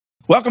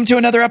Welcome to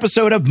another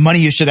episode of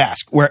Money You Should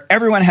Ask, where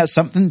everyone has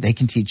something they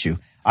can teach you.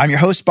 I'm your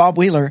host, Bob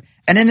Wheeler,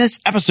 and in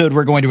this episode,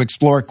 we're going to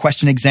explore,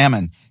 question,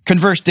 examine,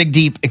 converse, dig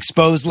deep,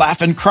 expose,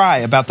 laugh, and cry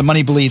about the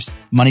money beliefs,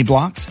 money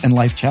blocks, and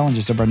life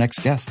challenges of our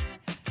next guest.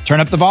 Turn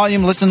up the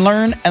volume, listen,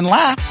 learn, and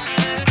laugh.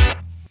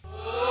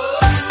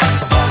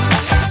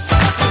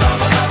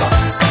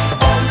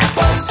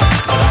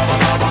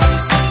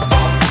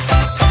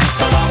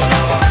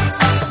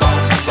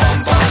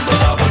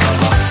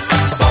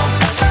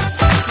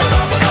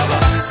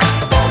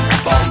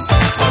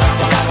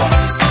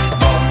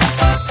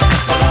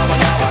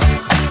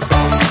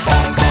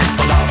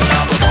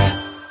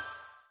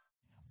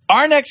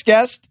 Our next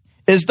guest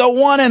is the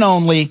one and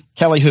only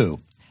Kelly Hu,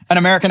 an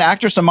American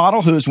actress and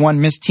model who has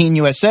won Miss Teen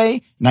USA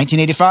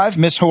 1985,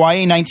 Miss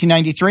Hawaii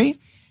 1993.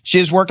 She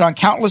has worked on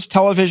countless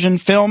television,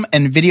 film,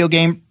 and video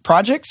game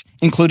projects,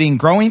 including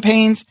Growing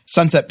Pains,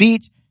 Sunset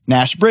Beach,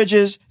 Nash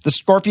Bridges, The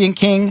Scorpion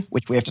King,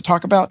 which we have to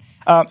talk about,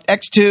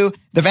 X2,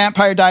 The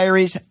Vampire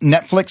Diaries,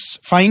 Netflix,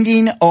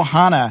 Finding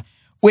Ohana,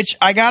 which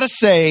I gotta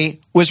say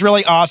was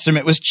really awesome.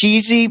 It was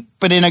cheesy,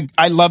 but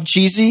I love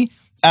cheesy.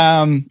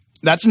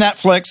 That's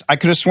Netflix. I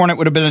could have sworn it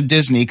would have been a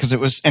Disney because it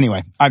was,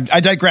 anyway,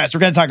 I digress. We're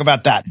going to talk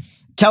about that.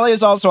 Kelly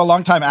is also a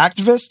longtime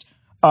activist,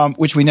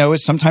 which we know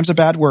is sometimes a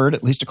bad word,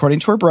 at least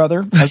according to her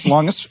brother, as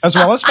well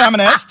as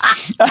feminist.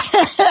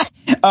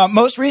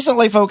 Most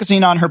recently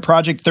focusing on her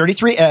project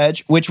 33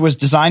 Edge, which was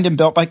designed and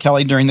built by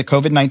Kelly during the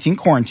COVID-19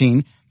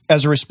 quarantine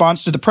as a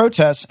response to the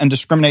protests and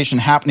discrimination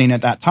happening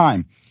at that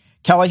time.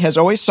 Kelly has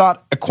always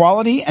sought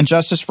equality and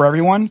justice for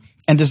everyone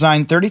and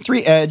designed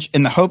 33 Edge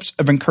in the hopes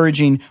of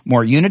encouraging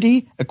more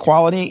unity,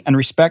 equality, and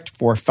respect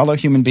for fellow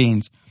human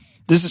beings.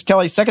 This is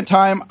Kelly's second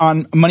time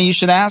on Money You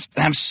Should Ask,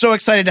 and I'm so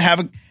excited to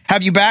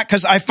have you back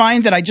because I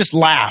find that I just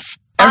laugh.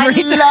 I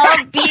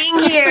love being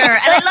here,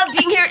 and I love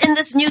being here in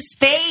this new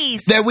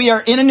space. That we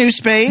are in a new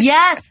space.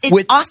 Yes,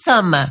 it's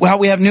awesome. Well,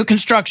 we have new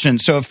construction,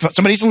 so if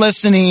somebody's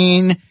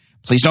listening,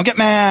 please don't get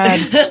mad.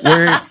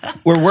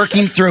 We're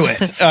working through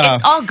it.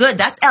 It's all good.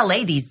 That's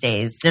LA these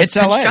days. There's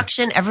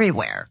construction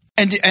everywhere.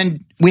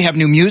 And we have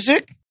new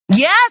music.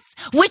 Yes,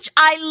 which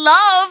I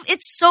love.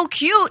 It's so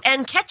cute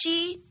and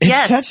catchy.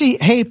 It's catchy.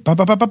 Hey,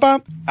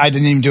 ba-ba-ba-ba-ba. I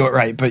didn't even do it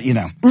right, but you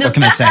know, what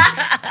can I say?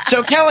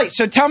 So Kelly,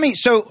 tell me,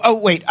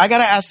 wait, I got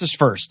to ask this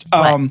first.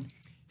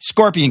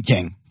 Scorpion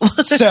King.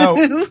 So,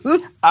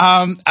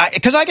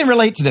 because I can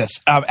relate to this,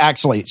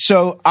 actually.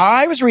 So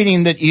I was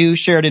reading that you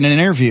shared in an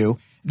interview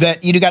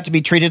that you got to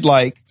be treated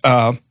like,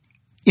 a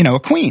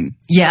queen.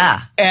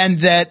 Yeah. And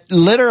that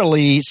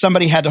literally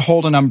somebody had to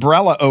hold an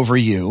umbrella over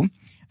you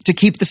to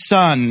keep the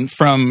sun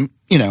from,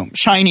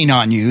 shining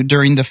on you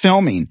during the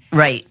filming.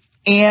 Right.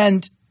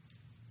 And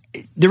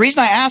the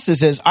reason I asked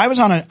this is I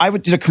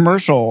did a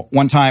commercial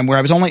one time where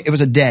it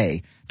was a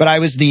day, but I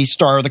was the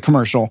star of the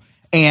commercial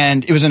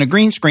and it was in a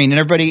green screen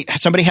and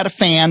somebody had a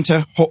fan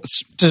to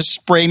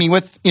spray me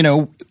with,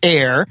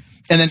 air.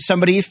 And then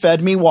somebody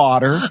fed me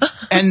water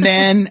and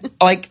then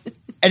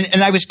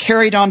And I was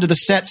carried onto the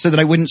set so that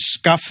I wouldn't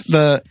scuff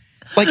it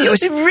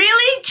was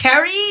really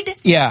carried.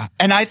 Yeah,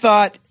 and I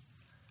thought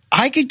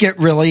I could get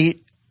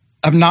really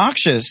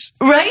obnoxious,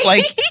 right?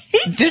 Like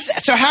this.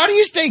 So how do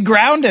you stay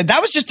grounded?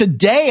 That was just a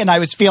day, and I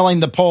was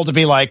feeling the pull to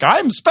be like,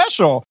 I'm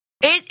special.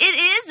 It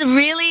is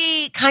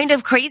really kind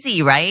of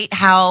crazy, right?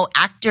 How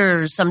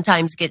actors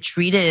sometimes get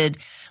treated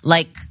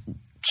like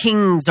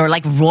kings or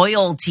like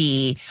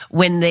royalty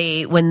when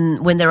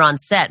they're on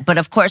set. But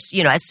of course,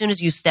 as soon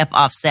as you step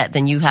off set,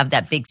 then you have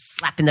that big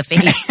slap in the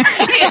face.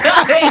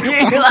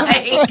 You're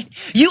like,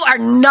 you are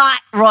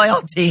not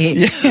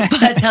royalty.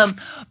 Yeah.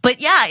 But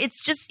yeah,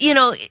 it's just,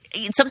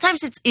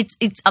 sometimes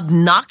it's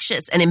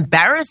obnoxious and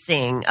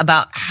embarrassing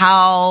about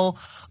how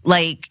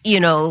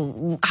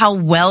how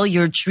well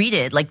you're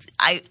treated. Like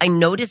I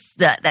noticed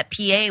that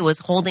PA was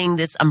holding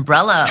this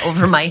umbrella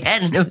over my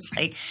head and it was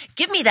like,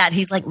 give me that.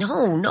 He's like,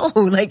 no.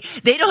 Like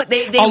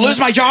I'll lose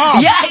my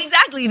job. Yeah,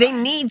 exactly. They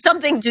need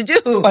something to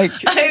do.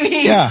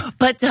 Yeah.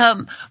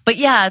 But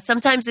yeah,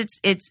 sometimes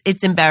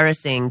it's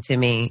embarrassing to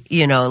me,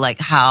 like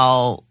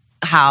how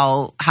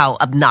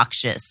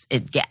obnoxious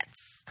it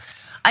gets.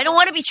 I don't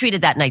want to be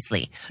treated that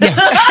nicely. Yeah.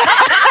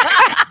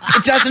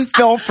 It doesn't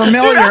feel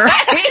familiar.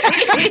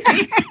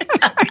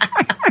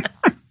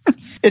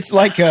 It's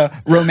like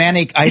a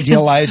romantic,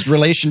 idealized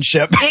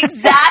relationship.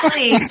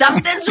 Exactly.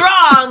 Something's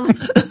wrong.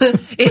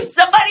 If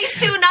somebody's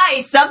too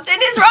nice, something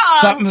is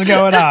wrong. Something's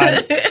going on.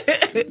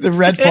 The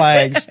red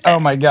flags. Oh,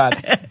 my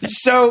God.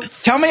 So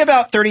tell me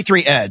about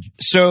 33 Edge.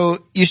 So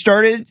you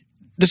started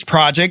this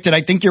project, and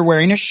I think you're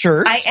wearing a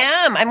shirt. I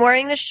am. I'm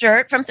wearing the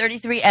shirt from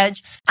 33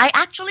 Edge. I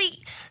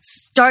actually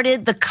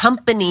started the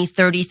company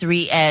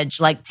 33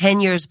 Edge like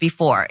 10 years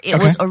before. It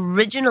was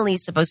originally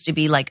supposed to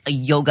be like a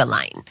yoga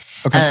line.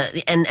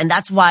 Okay. And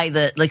that's why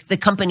the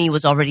company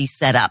was already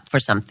set up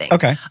for something.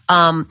 Okay.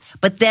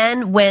 But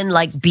then when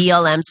like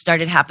BLM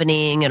started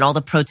happening and all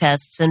the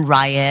protests and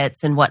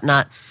riots and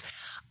whatnot,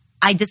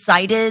 I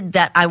decided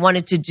that I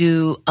wanted to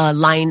do a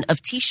line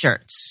of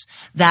T-shirts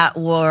that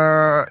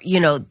were,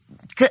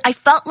 I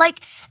felt like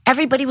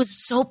everybody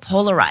was so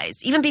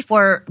polarized, even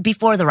before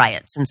the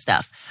riots and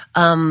stuff.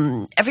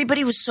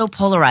 Everybody was so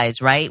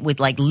polarized, right? With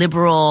like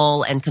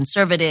liberal and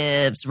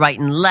conservatives, right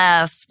and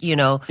left,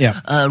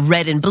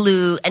 red and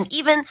blue, and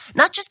even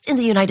not just in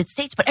the United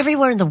States, but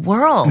everywhere in the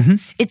world.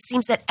 It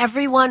seems that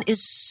everyone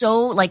is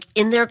so like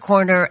in their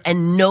corner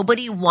and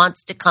nobody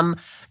wants to come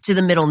to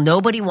the middle.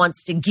 Nobody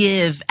wants to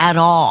give at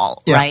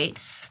all, right?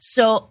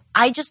 So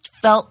I just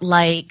felt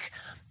like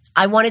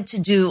I wanted to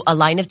do a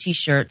line of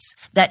t-shirts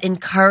that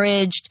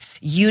encouraged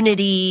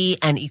unity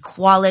and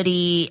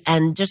equality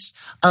and just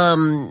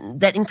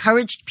that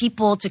encouraged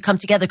people to come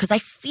together. Because I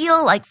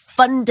feel like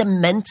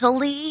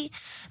fundamentally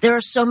there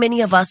are so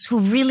many of us who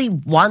really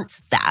want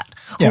that,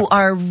 who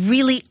are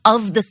really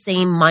of the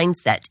same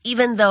mindset,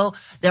 even though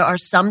there are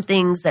some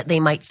things that they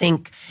might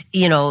think,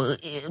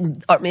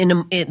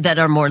 that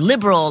are more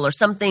liberal or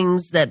some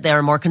things that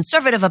they're more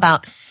conservative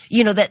about.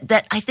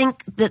 That I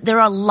think that there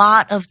are a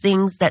lot of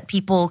things that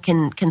people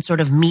can sort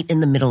of meet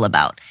in the middle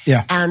about.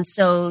 Yeah. And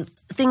so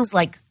things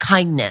like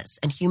kindness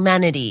and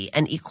humanity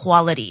and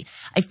equality,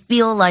 I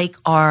feel like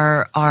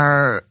are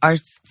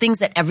things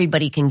that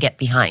everybody can get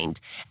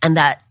behind. And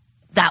that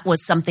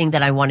was something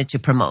that I wanted to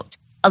promote.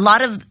 A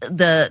lot of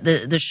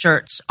the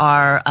shirts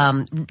are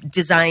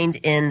designed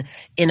in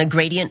a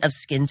gradient of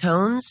skin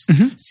tones.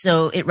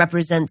 So it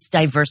represents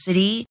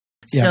diversity.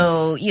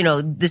 So,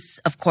 this,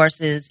 of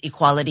course, is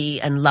equality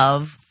and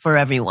love for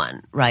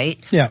everyone, right?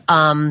 Yeah.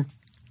 And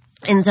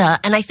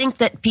I think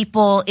that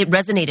it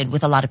resonated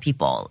with a lot of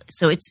people.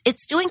 So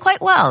it's doing quite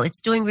well. It's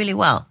doing really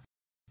well.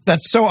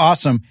 That's so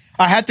awesome.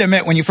 I had to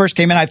admit, when you first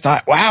came in, I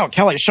thought, wow,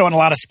 Kelly's showing a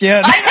lot of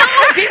skin. I know.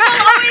 People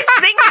always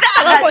think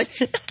that. I'm like,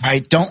 all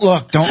right, don't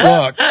look.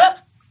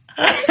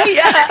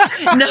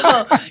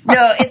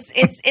 No,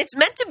 it's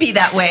meant to be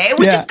that way,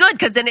 which is good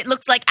because then it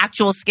looks like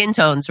actual skin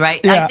tones, right?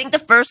 Yeah. I think the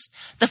first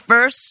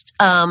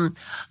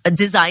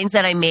designs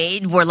that I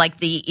made were like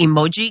the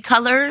emoji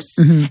colors,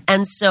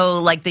 and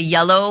so like the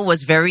yellow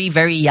was very,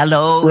 very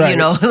yellow, right.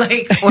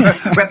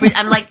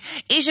 I'm like,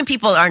 Asian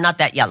people are not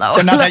that yellow.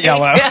 They're not that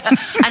yellow. And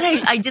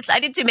I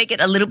decided to make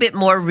it a little bit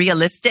more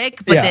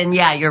realistic, but then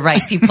you're right.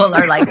 People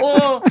are like,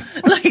 oh,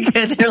 like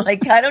they're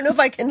like, I don't know if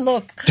I can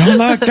look. Don't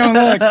look.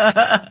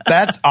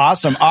 That's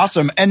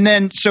awesome. And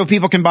then, so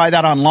people can buy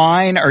that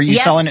online? Are you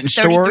selling it in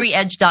stores?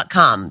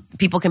 33edge.com.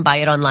 People can buy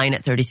it online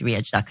at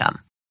 33edge.com.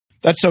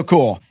 That's so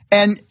cool.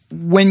 And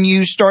when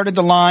you started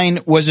the line,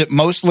 was it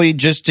mostly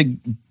just to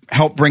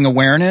help bring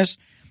awareness?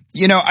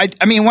 I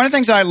mean, one of the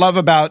things I love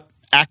about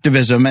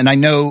activism, and I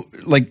know,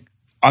 like,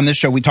 on this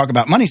show, we talk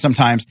about money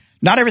sometimes.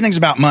 Not everything's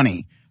about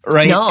money,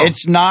 right? No.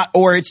 It's not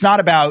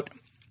about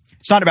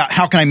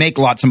how can I make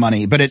lots of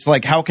money, but it's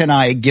like, how can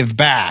I give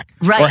back?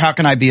 Right. Or how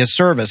can I be a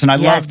service? And I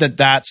love that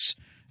that's,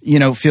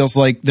 feels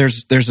like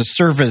there's a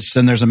service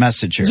and there's a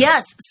message here.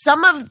 Yes.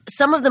 Some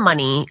of the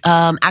money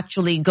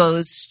actually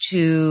goes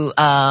to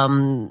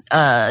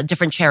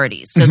different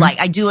charities. So like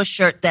I do a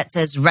shirt that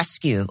says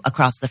rescue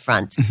across the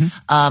front.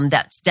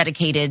 That's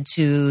dedicated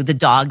to the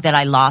dog that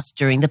I lost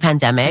during the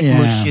pandemic,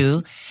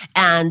 Mushu.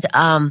 And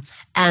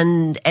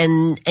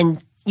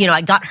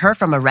I got her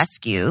from a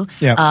rescue.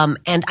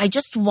 And I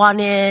just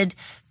wanted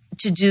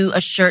to do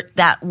a shirt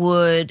that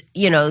would,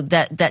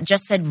 that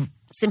just said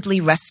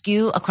simply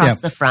rescue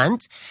across the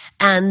front.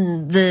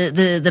 And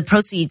the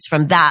proceeds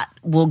from that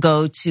will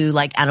go to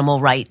like animal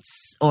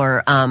rights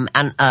or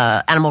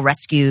animal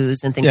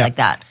rescues and things like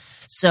that.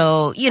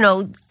 So,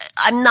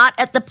 I'm not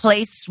at the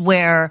place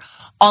where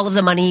all of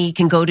the money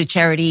can go to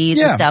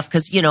charities and stuff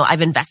because,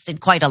 I've invested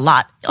quite a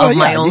lot of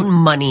my own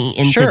money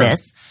into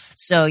this.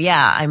 So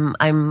I'm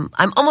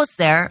almost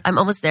there. I'm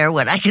almost there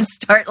when I can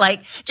start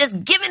like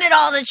just giving it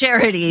all to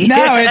charity. No,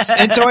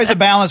 it's always a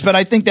balance. But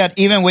I think that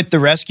even with the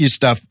rescue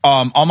stuff,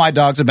 all my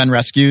dogs have been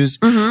rescues.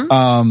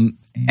 And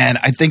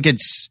I think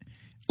it's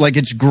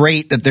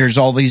great that there's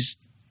all these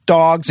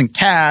dogs and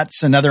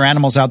cats and other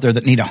animals out there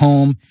that need a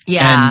home.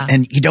 Yeah.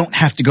 And you don't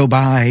have to go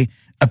buy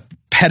a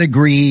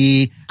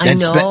pedigree. I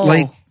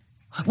know.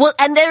 Well,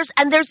 and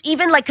there's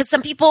even like, cause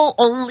some people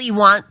only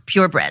want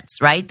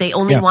purebreds, right? They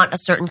only want a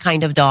certain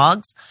kind of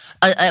dogs.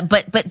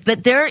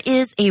 But there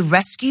is a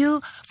rescue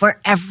for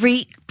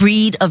every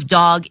breed of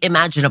dog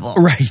imaginable.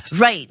 Right.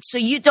 Right. So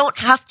you don't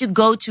have to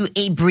go to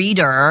a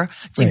breeder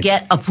to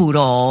get a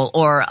poodle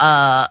or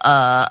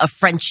a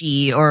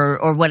Frenchie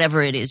or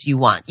whatever it is you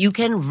want. You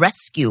can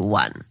rescue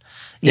one.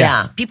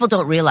 Yeah. People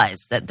don't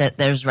realize that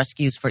there's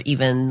rescues for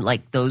even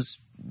like those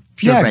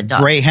purebred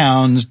dogs.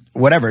 Greyhounds,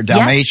 whatever,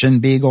 Dalmatian,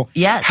 Beagle.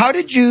 Yes. How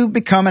did you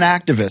become an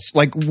activist?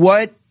 Like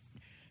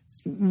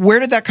where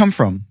did that come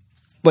from?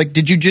 Like,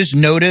 did you just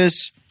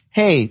notice,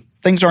 hey,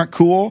 things aren't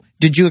cool?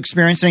 Did you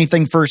experience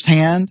anything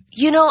firsthand?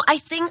 I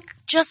think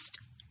just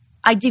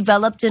I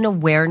developed an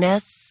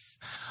awareness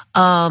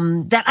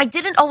that I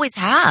didn't always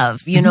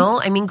have,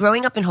 know? I mean,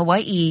 growing up in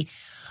Hawaii,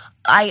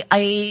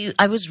 I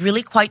was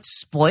really quite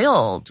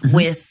spoiled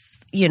with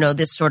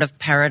this sort of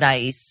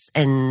paradise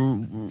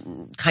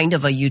and kind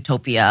of a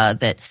utopia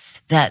that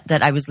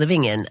I was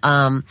living in.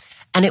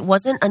 And it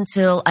wasn't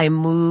until I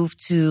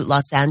moved to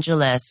Los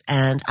Angeles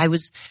and I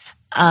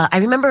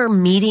remember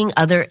meeting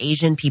other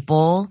Asian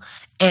people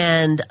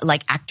and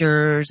like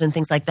actors and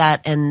things like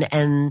that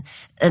and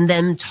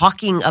then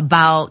talking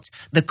about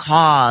the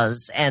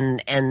cause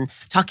and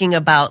talking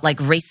about like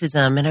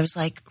racism. And I was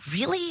like,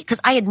 really?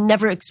 Because I had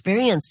never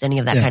experienced any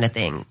of that kind of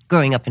thing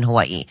growing up in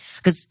Hawaii.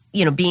 Because,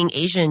 being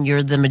Asian,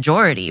 you're the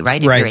majority,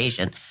 right? If you're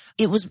Asian.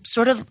 It was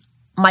sort of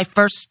my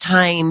first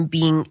time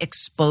being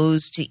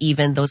exposed to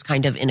even those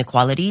kind of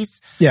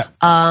inequalities. Yeah.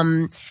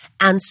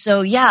 And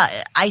so,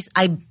 I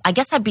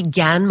guess I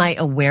began my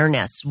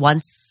awareness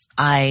once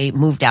I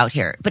moved out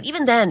here. But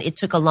even then, it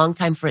took a long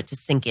time for it to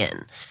sink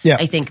in. Yeah.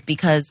 I think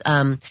because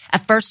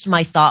at first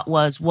my thought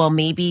was, well,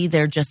 maybe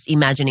they're just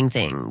imagining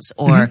things,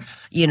 or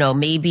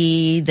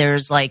maybe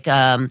there's like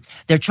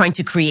they're trying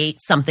to create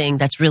something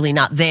that's really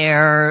not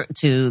there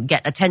to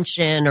get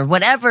attention, or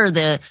whatever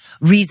the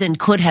reason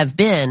could have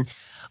been.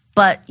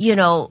 But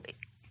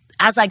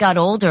as I got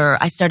older,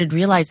 I started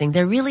realizing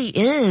there really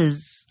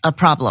is a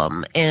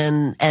problem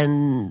and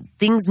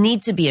things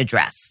need to be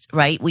addressed,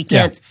 right? We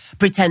can't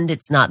pretend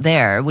it's not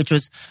there, which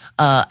was,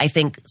 I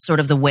think, sort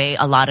of the way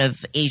a lot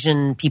of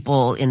Asian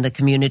people in the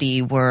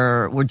community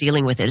were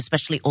dealing with it,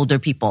 especially older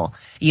people.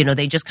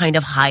 They just kind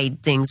of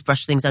hide things,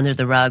 brush things under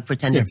the rug,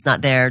 pretend it's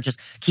not there, just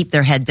keep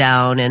their head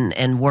down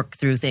and work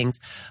through things.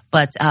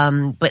 But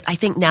I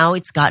think now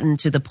it's gotten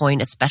to the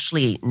point,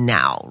 especially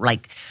now,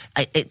 like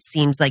it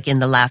seems like in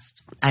the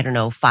last,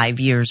 5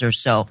 years or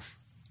so,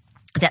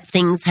 that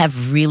things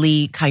have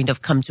really kind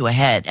of come to a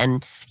head,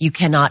 and you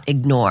cannot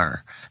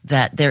ignore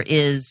that there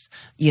is,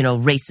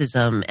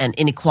 racism and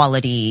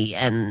inequality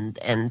and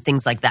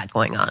things like that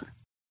going on.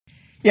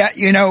 Yeah,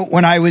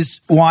 when I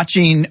was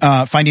watching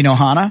Finding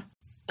Ohana.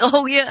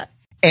 Oh, yeah.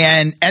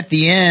 And at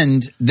the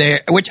end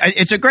there, which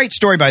it's a great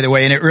story, by the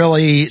way, and it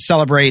really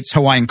celebrates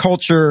Hawaiian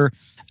culture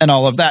and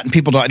all of that. And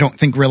people I don't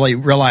think really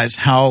realize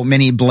how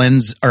many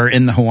blends are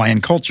in the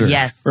Hawaiian culture.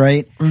 Yes.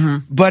 Right.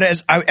 Mm-hmm.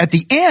 But at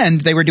the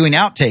end, they were doing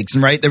outtakes,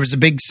 and there was a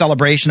big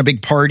celebration, a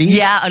big party.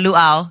 Yeah, a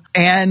luau.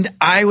 And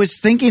I was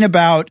thinking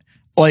about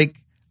like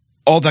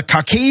all the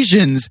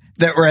Caucasians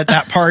that were at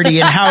that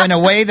party and how in a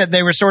way that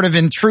they were sort of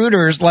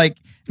intruders, like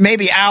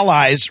maybe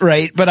allies.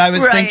 Right. But I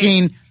was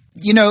thinking,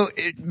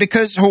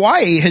 because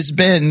Hawaii has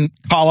been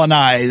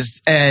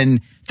colonized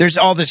and there's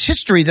all this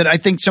history that I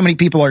think so many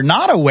people are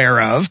not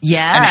aware of.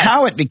 Yes. And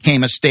how it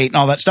became a state and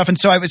all that stuff. And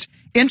so I was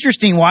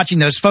interesting watching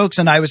those folks,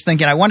 and I was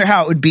thinking, I wonder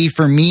how it would be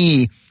for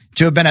me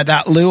to have been at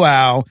that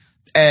luau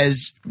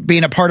as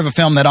being a part of a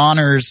film that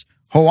honors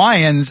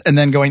Hawaiians, and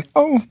then going,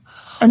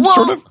 I'm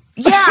sort of.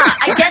 Yeah,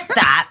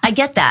 I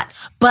get that.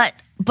 But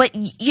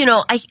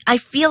I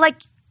feel like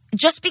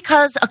just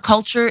because a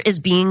culture is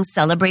being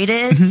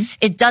celebrated,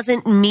 it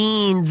doesn't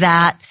mean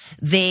that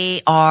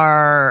they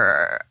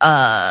are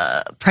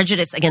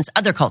prejudiced against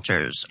other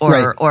cultures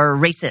or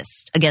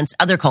racist against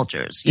other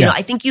cultures. You know,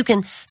 I think you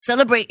can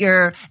celebrate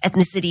your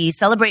ethnicity,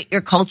 celebrate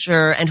your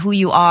culture and who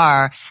you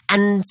are,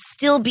 and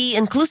still be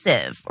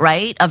inclusive,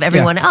 right, of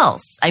everyone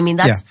else. I mean,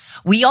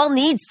 we all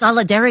need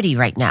solidarity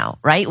right now,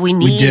 right?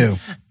 We do.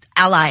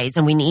 Allies,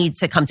 and we need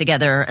to come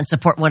together and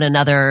support one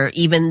another,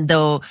 even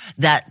though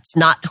that's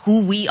not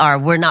who we are.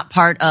 We're not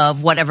part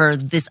of whatever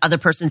this other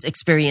person's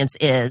experience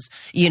is.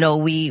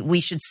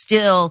 We should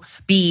still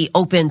be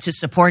open to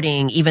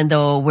supporting, even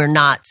though we're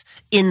not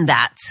in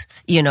that,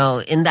 in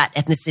that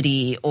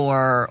ethnicity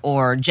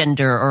or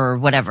gender or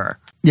whatever.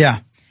 Yeah.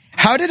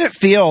 How did it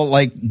feel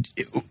like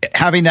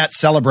having that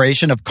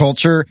celebration of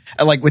culture,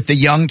 like with the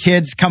young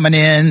kids coming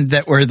in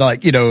that were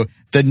like,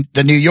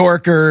 the New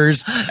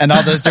Yorkers and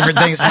all those different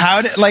things?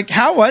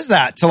 How was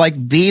that to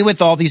be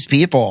with all these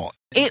people?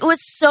 It was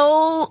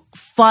so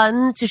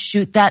fun to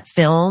shoot that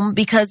film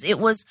because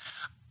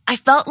I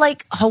felt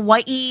like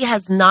Hawaii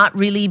has not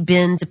really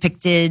been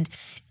depicted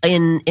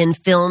in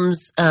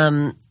films,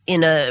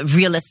 in a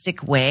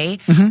realistic way.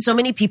 Mm-hmm. So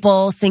many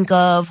people think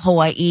of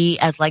Hawaii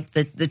as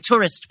the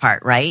tourist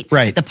part, right?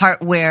 Right. The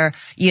part where,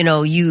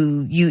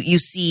 you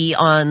see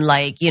on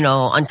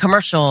on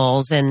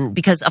commercials, and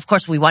because of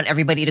course we want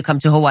everybody to come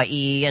to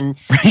Hawaii, and,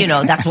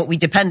 that's what we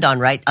depend on,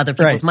 right? Other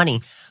people's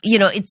money.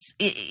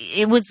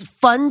 It was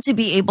fun to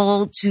be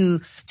able to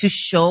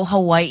show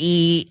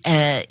Hawaii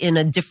in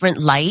a different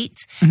light,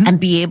 and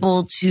be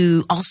able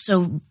to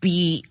also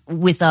be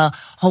with a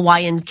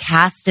Hawaiian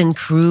cast and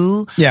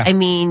crew. Yeah. I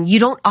mean, you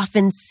don't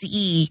often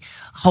see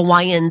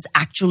Hawaiians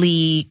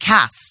actually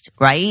cast,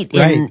 right?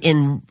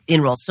 In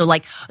roles. So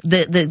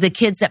the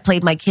kids that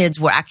played my kids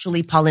were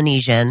actually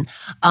Polynesian.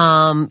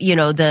 One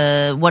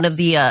of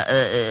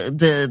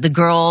the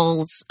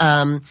girls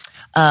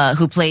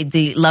who played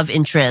the love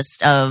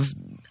interest of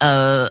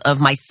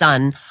my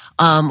son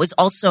was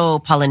also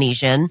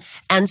Polynesian.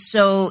 And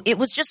so it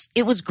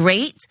was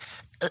great.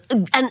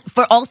 And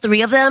for all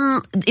three of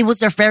them, it was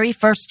their very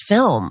first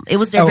film. It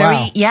was their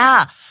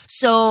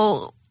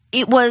So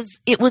it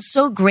was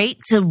so great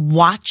to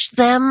watch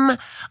them,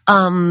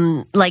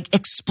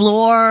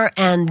 explore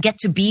and get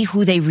to be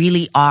who they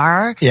really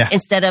are,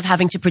 instead of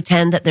having to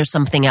pretend that there's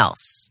something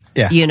else.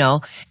 Yeah. You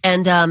know,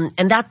 and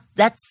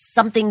that's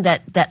something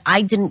that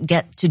I didn't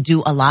get to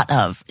do a lot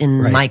of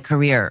in Right. my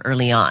career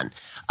early on.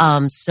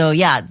 So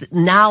yeah,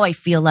 now I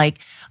feel like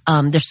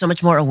there's so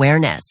much more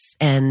awareness,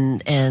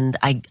 and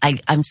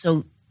I'm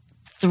so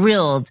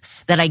thrilled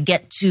that I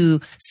get to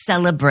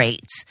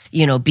celebrate,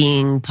 you know,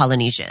 being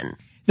Polynesian.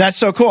 That's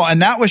so cool.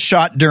 And that was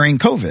shot during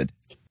COVID.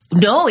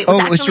 No, it was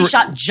Oh, it was actually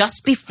shot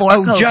just before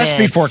COVID. just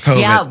before COVID.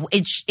 Yeah,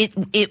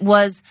 it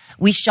was.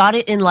 We shot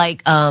it in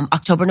like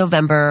October,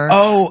 November.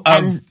 Oh,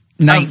 of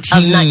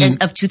 19.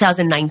 of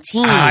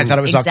 2019. I thought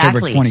it was October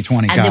exactly.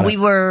 2020. And Got then it. it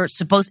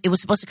was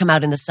supposed to come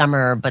out in the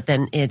summer, but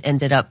then it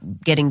ended up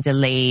getting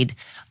delayed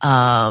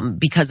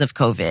because of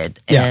COVID.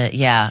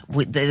 Yeah.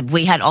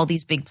 We had all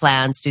these big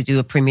plans to do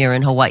a premiere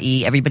in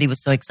Hawaii. Everybody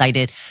was so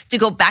excited to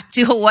go back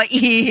to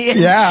Hawaii.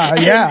 Yeah,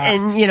 yeah.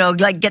 And you know,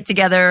 like get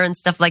together and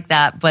stuff like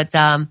that. But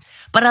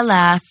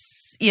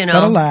alas, you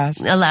know,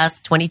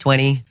 alas,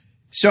 2020.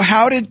 So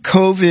how did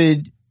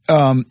COVID,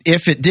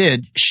 if it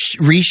did,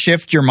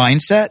 reshift your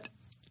mindset?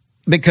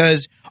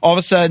 Because all of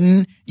a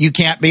sudden you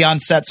can't be on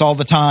sets all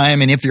the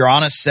time. And if you're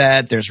on a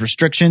set, there's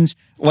restrictions.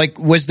 Like,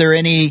 was there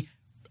any,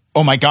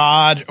 oh my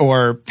God,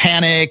 or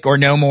panic, or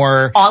no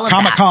more All of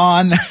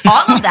Comic-Con?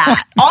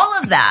 All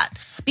of that.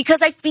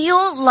 Because I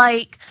feel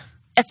like,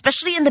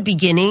 especially in the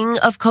beginning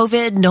of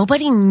COVID,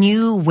 nobody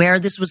knew where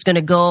this was going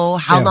to go,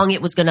 how Yeah. long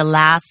it was going to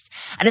last.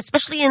 And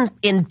especially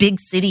in big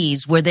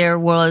cities where there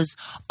was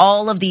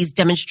all of these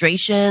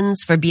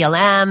demonstrations for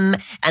BLM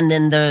and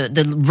then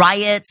the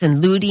riots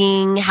and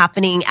looting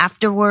happening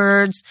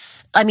afterwards.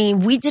 I mean,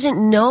 we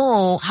didn't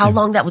know how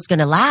long that was going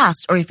to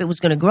last or if it was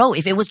going to grow,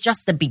 if it was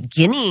just the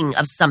beginning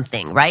of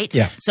something, right?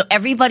 Yeah. So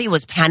everybody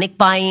was panic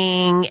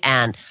buying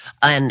and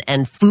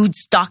food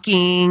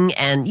stocking,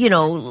 and you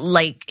know,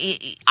 like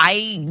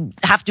I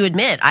have to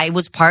admit, I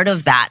was part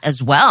of that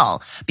as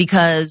well,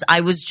 because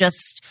I was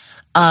just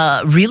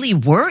really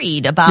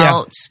worried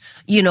about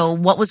you know,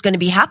 what was going to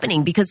be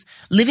happening, because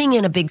living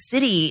in a big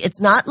city,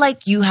 it's not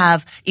like you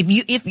have,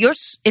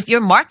 if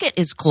your market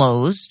is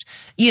closed,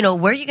 you know,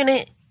 where are you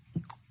going to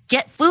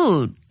get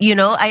food? You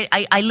know,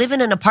 I live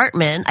in an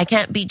apartment. I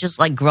can't be just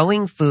like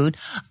growing food.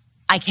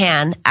 I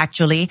can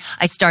actually.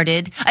 I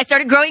started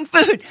growing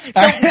food.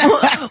 So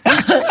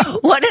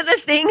one of the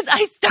things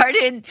I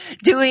started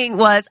doing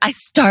was I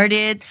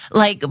started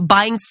like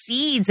buying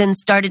seeds and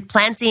started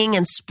planting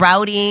and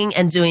sprouting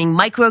and doing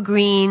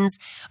microgreens.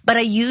 But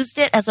I used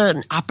it as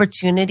an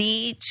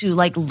opportunity to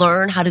like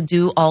learn how to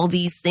do all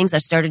these things. I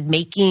started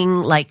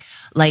making like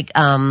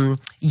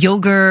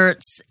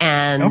yogurts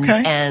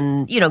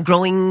and you know,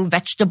 growing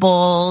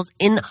vegetables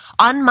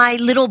on my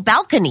little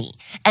balcony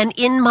and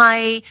in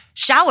my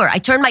shower.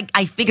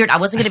 I figured I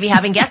wasn't going to be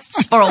having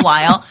guests for a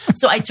while,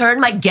 so I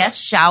turned my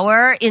guest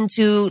shower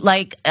into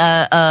like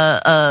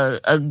a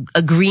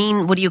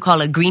green, what do you call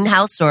it, a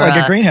greenhouse, or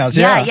Like a greenhouse,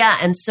 yeah.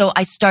 And so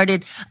I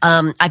started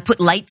I put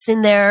lights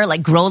in there,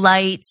 like grow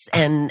lights,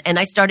 and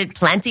I started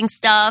planting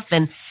stuff,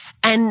 and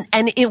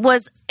it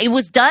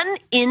was done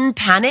in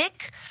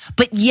panic.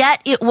 But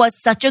yet it was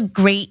such a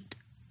great,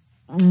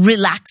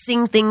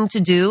 relaxing thing to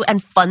do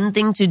and fun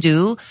thing to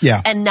do.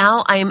 Yeah. And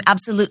now I am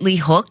absolutely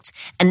hooked.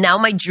 And now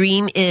my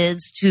dream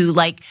is to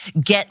like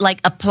get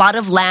like a plot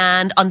of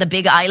land on the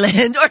Big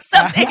Island or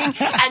something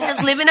and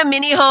just live in a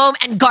mini home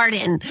and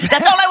garden.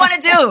 That's all I want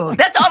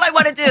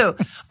to do.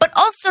 But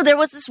also there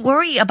was this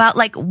worry about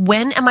like,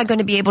 when am I going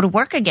to be able to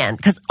work again?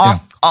 Because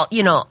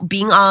you know,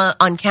 being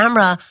on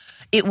camera,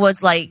 it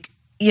was like,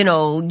 you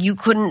know, you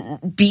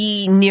couldn't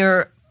be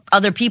near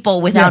other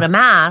people without a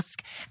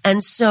mask.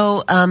 And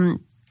so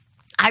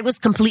I was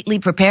completely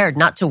prepared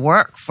not to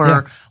work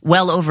for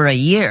well over a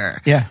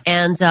year. Yeah.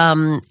 And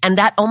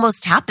that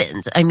almost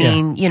happened. I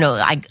mean, you know,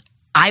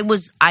 I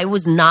was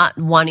not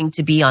wanting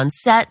to be on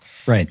set.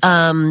 Right.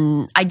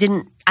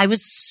 I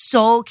was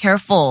so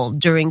careful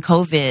during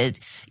COVID.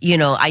 You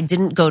know, I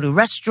didn't go to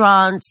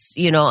restaurants.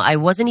 You know, I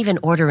wasn't even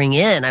ordering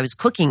in. I was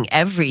cooking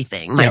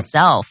everything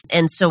myself.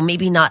 And so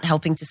maybe not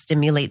helping to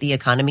stimulate the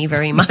economy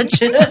very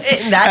much in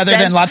that Other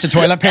sense. than lots of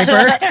toilet paper?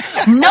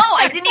 No,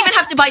 I didn't even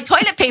have to buy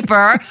toilet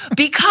paper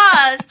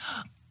because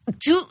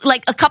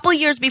a couple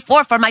years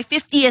before, for my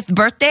 50th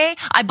birthday,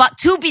 I bought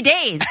 2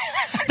 bidets.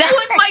 That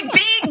was my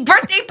big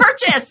birthday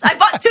purchase. I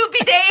bought 2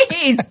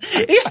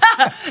 bidets.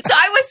 Yeah. So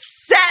I was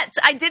set.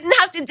 I didn't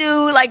have to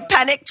do like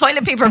panic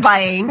toilet paper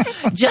buying.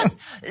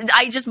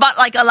 I just bought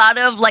like a lot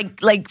of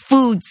like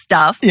food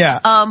stuff. Yeah.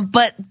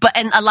 But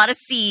and a lot of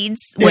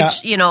seeds,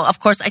 which, you know, of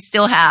course I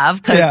still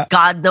have, because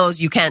God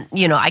knows you can't,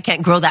 you know, I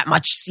can't grow that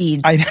much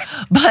seeds.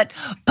 But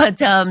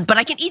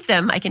I can eat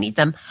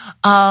them.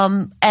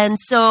 And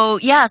so,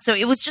 so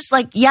it was just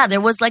like, there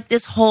was like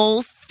this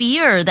whole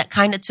fear that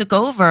kind of took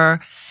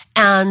over.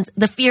 and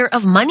the fear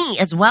of money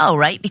as well,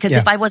 right? Because Yeah.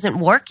 if I wasn't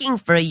working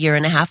for a year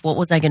and a half, what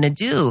was I going to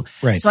do?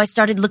 Right. So I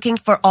started looking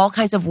for all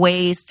kinds of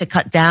ways to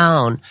cut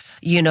down,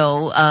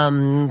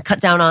 cut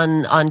down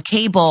on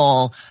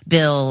cable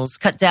bills,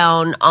 cut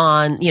down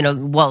on,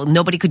 well,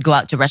 nobody could go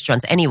out to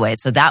restaurants anyway.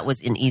 So that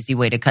was an easy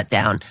way to cut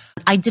down.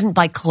 I didn't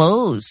buy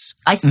clothes.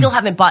 I still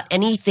haven't bought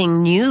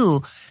anything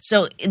new.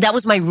 So that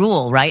was my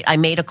rule, right? I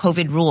made a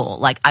COVID rule.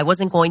 Like I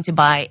wasn't going to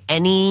buy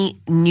any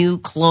new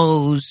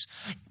clothes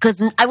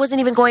because I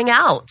wasn't even going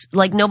out.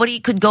 Like nobody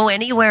could go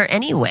anywhere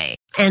anyway.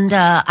 And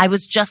I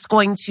was just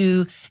going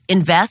to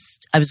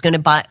invest. I was going to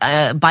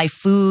buy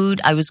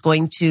food. I was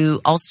going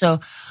to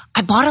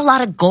I bought a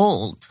lot of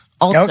gold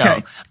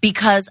also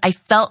because I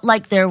felt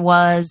like there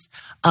was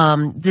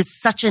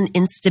such an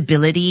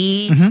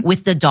instability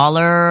with the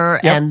dollar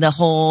and the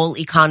whole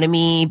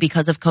economy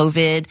because of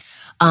COVID.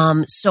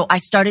 So I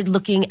started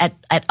looking at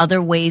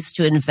other ways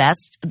to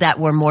invest that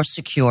were more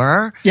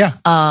secure. Yeah.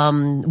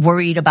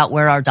 Worried about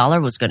where our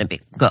dollar was going to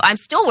go. I'm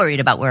still worried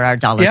about where our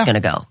dollar is going to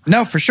go.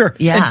 No, for sure.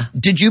 Yeah.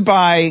 And did you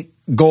buy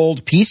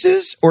gold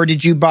pieces or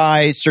did you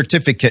buy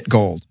certificate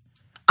gold?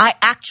 I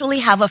actually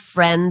have a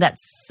friend that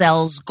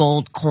sells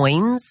gold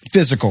coins.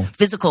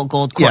 Physical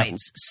gold Yeah.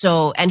 coins.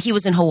 So, and he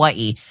was in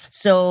Hawaii.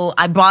 So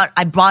I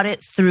bought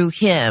it through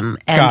him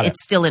and Got it.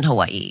 it's still in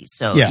Hawaii.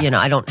 So, Yeah.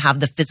 I don't have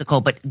the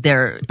physical, but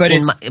they're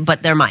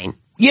mine.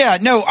 Yeah,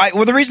 no,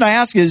 well, the reason I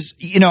ask is,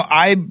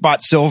 I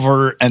bought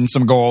silver and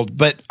some gold,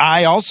 but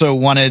I also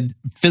wanted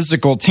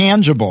physical,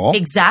 tangible.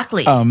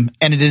 Exactly. And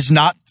it is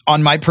not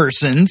on my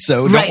person,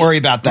 so don't Right, worry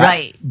about that.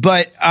 right.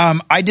 But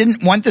I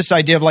didn't want this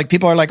idea of like,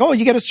 people are like, oh,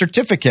 you get a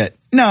certificate.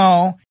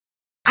 No,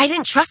 I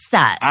didn't trust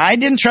that. I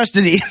didn't trust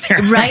it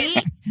either. Right?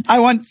 I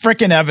want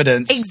frickin'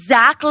 evidence.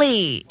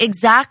 Exactly.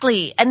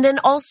 And then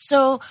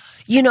also,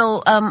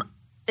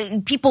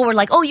 people were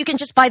like, oh, you can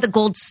just buy the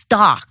gold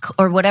stock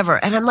or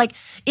whatever. And I'm like,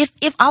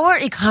 if our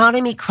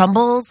economy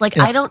crumbles, like,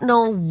 I don't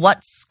know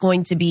what's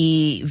going to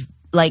be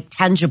like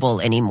tangible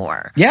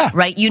anymore. Yeah.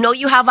 Right.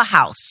 You have a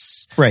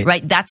house. Right.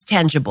 Right. That's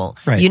tangible.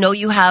 Right.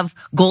 You have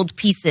gold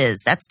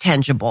pieces. That's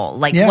tangible.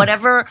 Like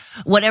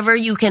whatever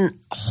you can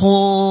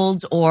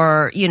hold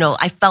or,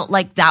 I felt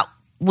like that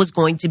was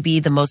going to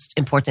be the most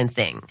important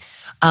thing.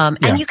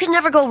 And you can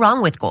never go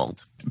wrong with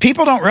gold.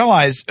 People don't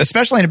realize,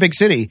 especially in a big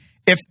city,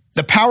 if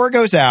the power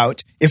goes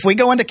out, if we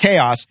go into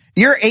chaos,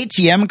 your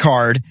ATM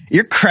card,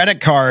 your credit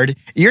card,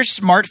 your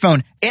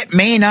smartphone, it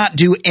may not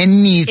do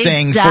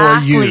anything for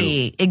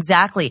you.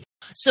 Exactly.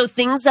 So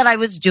things that I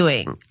was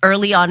doing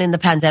early on in the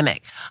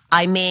pandemic,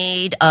 I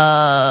made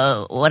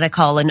what I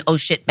call an oh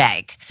shit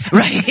bag,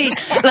 right?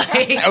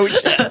 Oh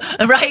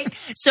shit. Right?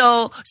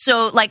 So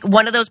like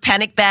one of those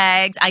panic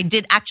bags, I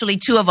did actually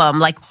two of them,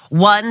 like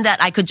one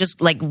that I could just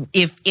like,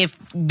 if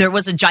there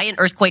was a giant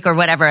earthquake or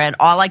whatever, and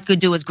all I could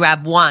do was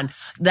grab one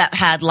that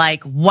had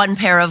like one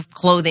pair of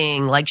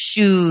clothing, like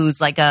shoes,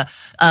 like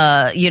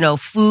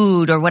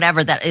food or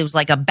whatever, that it was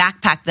like a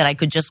backpack that I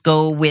could just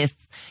go with,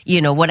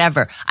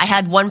 whatever. I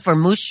had one for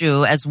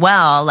Mushu as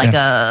well, like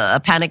a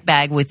panic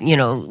bag with,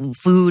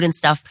 food and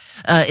stuff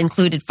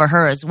included for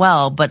her as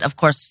well. But of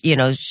course,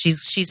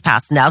 she's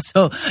passed now.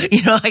 So,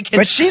 I can.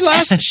 But she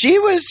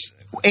was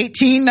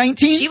 18,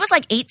 19? She was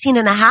like 18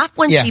 and a half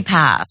when she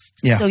passed.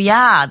 Yeah. So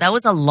yeah, that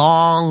was a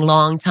long,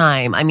 long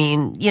time. I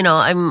mean,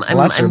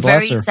 I'm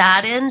very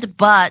saddened,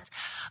 but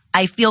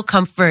I feel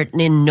comfort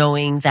in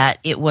knowing that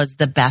it was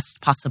the best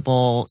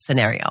possible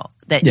scenario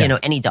that,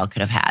 any dog could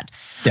have had.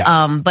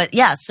 Yeah. But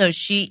yeah, so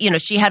she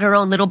had her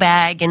own little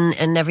bag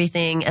and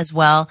everything as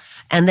well.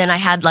 And then I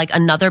had like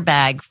another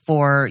bag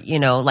for,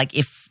 like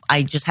if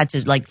I just had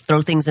to like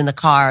throw things in the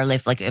car,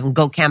 and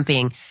go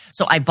camping.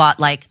 So I bought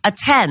like a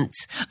tent.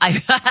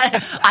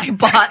 I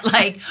bought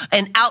like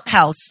an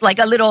outhouse, like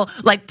a little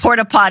like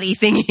porta potty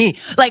thingy.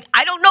 Like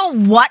I don't know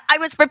what I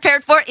was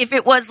prepared for, if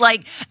it was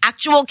like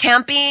actual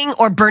camping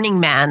or Burning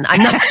Man.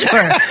 I'm not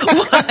sure.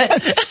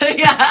 So,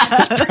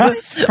 yeah.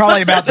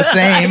 Probably about the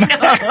same.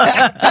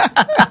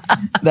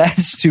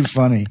 That's too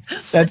funny.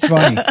 That's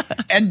funny.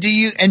 And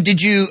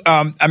did you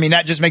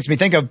that just makes me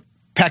think of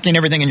packing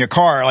everything in your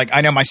car. Like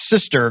I know my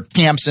sister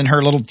camps in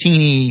her little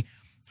teeny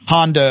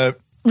Honda.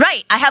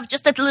 Right. I have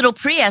just a little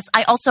Prius.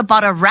 I also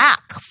bought a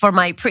rack for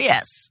my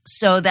Prius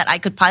so that I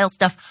could pile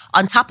stuff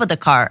on top of the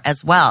car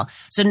as well.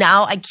 So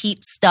now I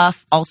keep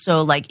stuff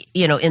also like,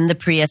 in the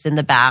Prius in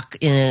the back,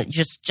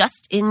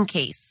 just in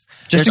case.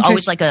 There's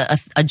always like a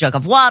jug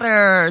of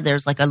water.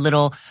 There's like a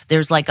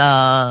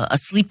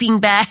sleeping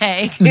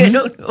bag.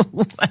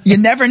 Mm-hmm. You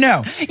never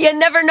know. You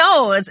never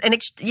know. It's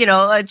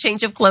a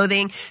change of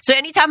clothing. So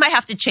anytime I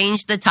have to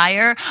change the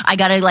tire, I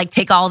got to like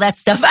take all that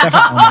stuff out.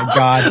 Oh my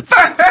God.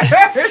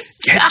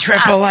 First. Get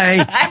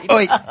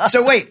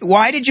AAA. Wait,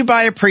 why did you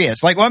buy a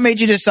Prius? Like, what made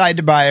you decide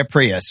to buy a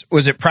Prius?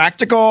 Was it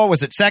practical?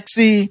 Was it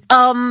sexy?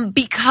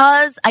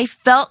 Because I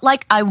felt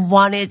like I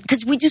wanted,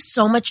 because we do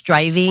so much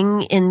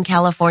driving in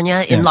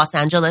California, in Los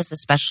Angeles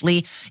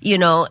especially,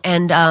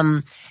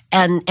 and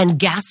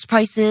gas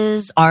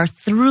prices are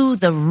through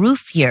the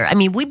roof here. I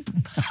mean,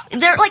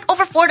 they're like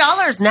over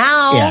 $4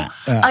 now. Yeah.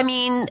 I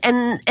mean,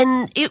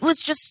 and it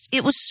was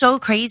so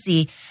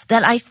crazy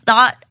that I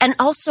thought, and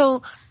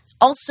also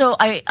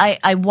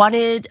I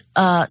wanted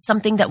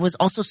something that was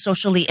also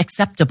socially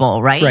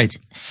acceptable, right? Right.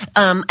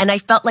 And I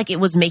felt like it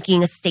was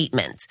making a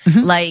statement.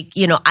 Like,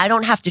 I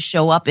don't have to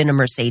show up in a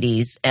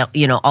Mercedes,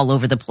 all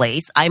over the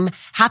place. I'm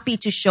happy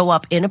to show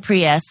up in a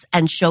Prius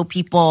and show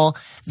people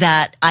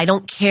that I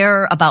don't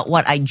care about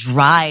what I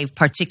drive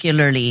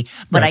particularly,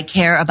 but I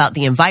care about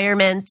the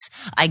environment.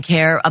 I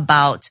care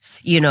about,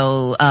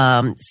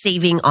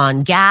 saving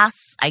on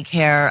gas. I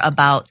care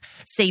about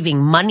saving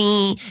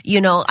money.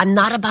 I'm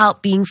not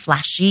about being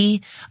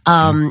flashy.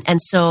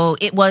 And so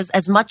it was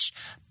as much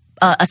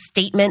a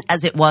statement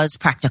as it was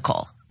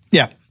practical.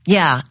 Yeah.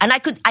 Yeah. And I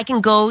could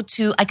go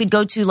to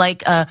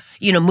like,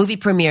 movie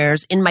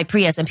premieres in my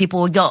Prius and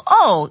people would go,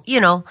 oh,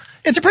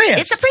 It's a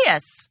Prius. it's a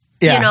Prius.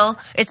 Yeah.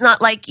 It's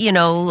not like,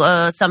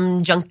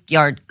 some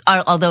junkyard,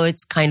 although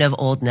it's kind of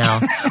old now.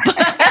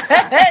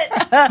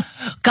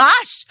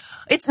 Gosh,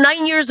 it's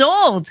 9 years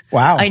old.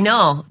 Wow. I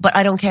know, but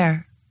I don't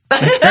care.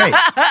 That's great.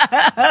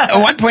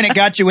 At one point, it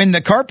got you in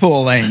the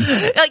carpool lane.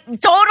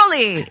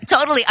 Totally.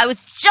 I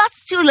was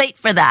just too late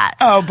for that.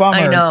 Oh, bummer.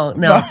 I know,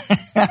 no.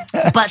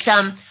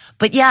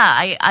 but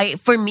yeah, I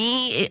for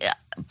me,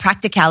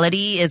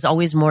 practicality is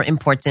always more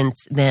important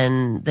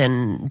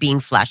than being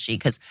flashy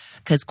because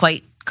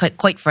quite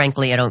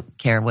frankly, I don't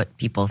care what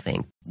people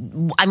think.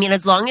 I mean,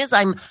 as long as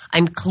I'm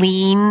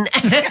clean and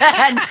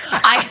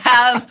I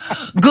have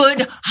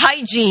good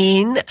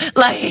hygiene,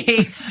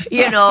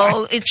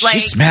 it's like she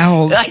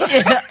smells.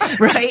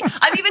 Right?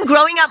 I'm even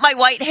growing out my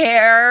white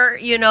hair,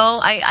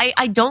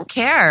 I don't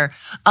care.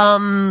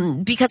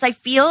 Because I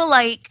feel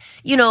like,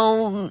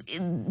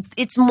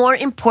 it's more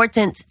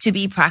important to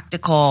be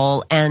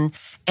practical and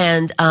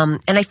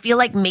I feel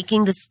like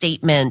making the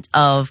statement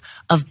of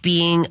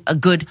being a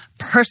good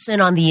person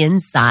on the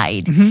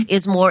inside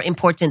is more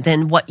important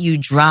than what you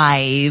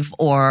drive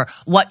or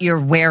what you're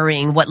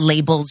wearing, what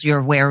labels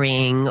you're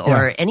wearing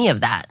or any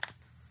of that.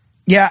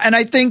 Yeah. And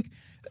I think,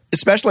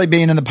 especially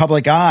being in the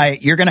public eye,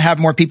 you're going to have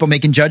more people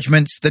making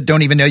judgments that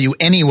don't even know you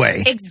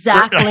anyway.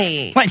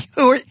 Exactly. Like,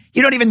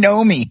 you don't even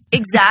know me.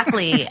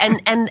 Exactly.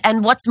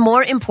 And what's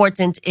more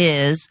important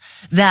is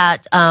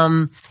that,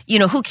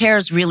 who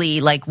cares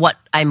really like what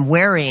I'm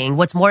wearing?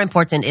 What's more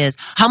important is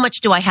how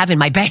much do I have in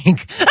my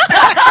bank?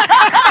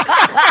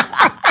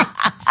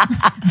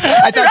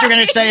 I thought you were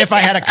going to say if I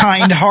had a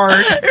kind heart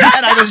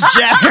and I was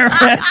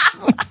generous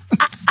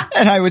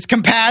and I was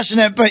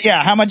compassionate, but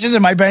yeah, how much is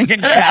in my bank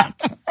account?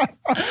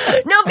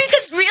 No,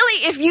 because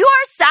really, if you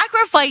are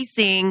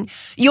sacrificing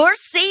your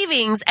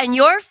savings and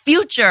your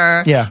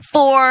future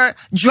for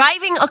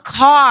driving a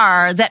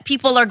car that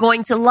people are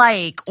going to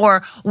like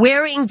or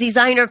wearing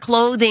designer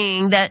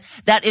clothing that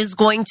is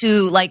going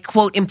to like,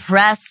 quote,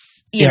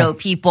 impress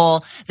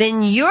people,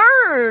 then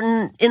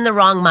you're in the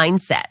wrong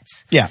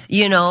mindset. Yeah.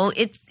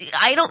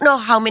 I don't know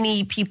how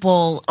many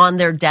people on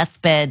their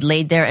deathbed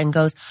laid there and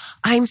goes,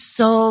 I'm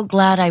so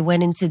glad I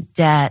went into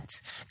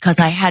debt because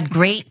I had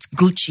great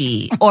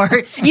Gucci or,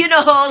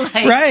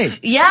 right.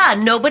 Yeah,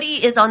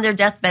 nobody is on their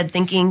deathbed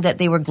thinking that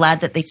they were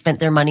glad that they spent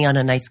their money on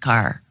a nice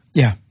car.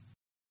 Yeah.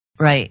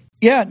 Right.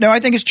 Yeah, no, I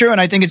think it's true.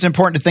 And I think it's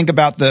important to think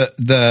about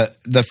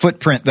the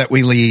footprint that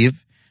we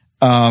leave,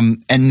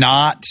 and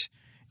not,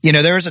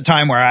 there was a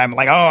time where I'm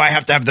like, oh, I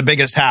have to have the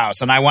biggest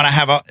house and I want to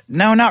have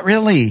no, not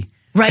really.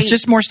 Right. It's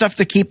just more stuff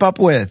to keep up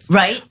with.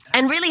 Right.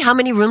 And really, how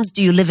many rooms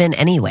do you live in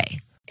anyway?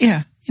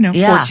 Yeah.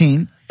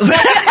 14.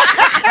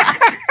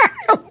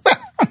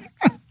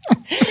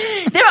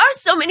 There are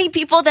so many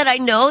people that I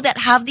know that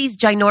have these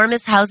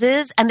ginormous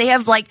houses and they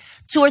have like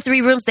 2 or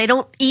 3 rooms they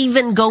don't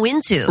even go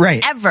into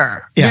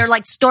ever. Yeah. They're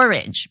like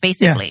storage,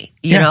 basically,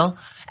 you know?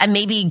 And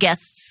maybe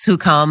guests who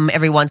come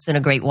every once in a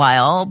great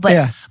while.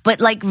 But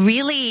like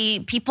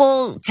really,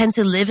 people tend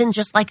to live in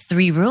just like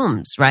 3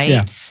 rooms, right?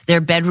 Yeah. Their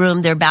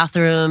bedroom, their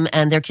bathroom,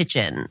 and their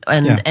kitchen.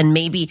 And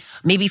maybe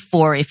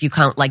 4 if you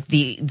count like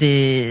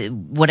the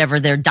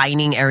whatever their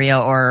dining area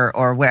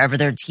or wherever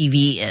their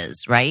TV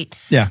is, right?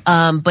 Yeah.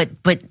 But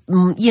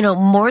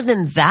more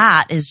than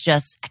that is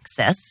just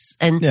excess.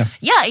 And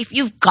if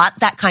you've got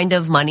that kind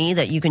of money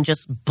that you can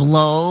just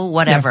blow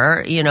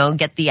whatever,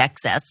 get the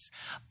excess.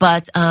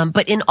 But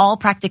in all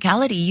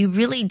practicality, you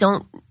really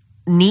don't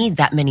need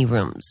that many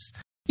rooms.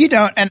 You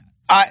don't. And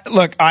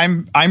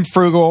I'm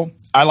frugal.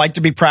 I like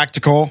to be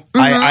practical.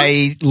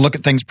 I look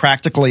at things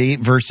practically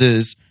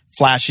versus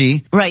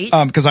flashy. Right.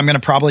 Because I'm going to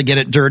probably get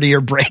it dirty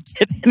or break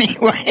it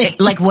anyway.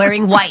 Like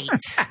wearing white.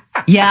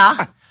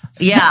 Yeah.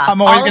 Yeah.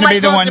 I'm always going to be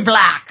the one. All my clothes are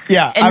black.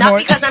 Yeah. And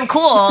because I'm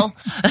cool.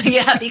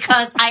 Yeah.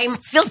 Because I'm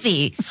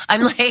filthy.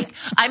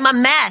 I'm a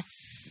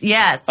mess.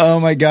 Yes. Oh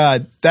my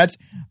God.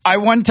 I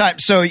one time,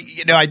 so,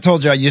 I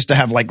told you I used to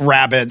have like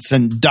rabbits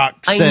and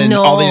ducks and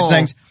all these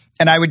things.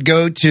 And I would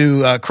go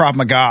to Krav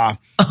Maga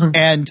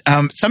and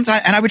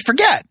sometimes, and I would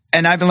forget.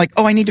 And I've been like,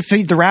 I need to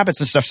feed the rabbits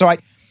and stuff. So I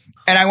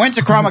went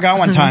to Krav Maga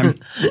one time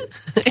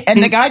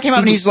and the guy came up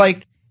and he's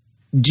like,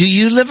 do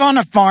you live on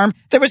a farm?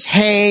 There was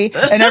hay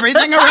and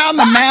everything around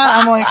the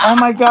mat. I'm like, oh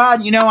my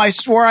God, I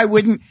swore I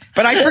wouldn't,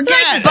 but I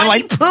forget.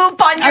 Bunny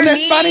poop on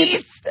your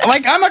knees.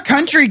 I'm a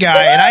country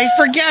guy and I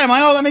forget. I'm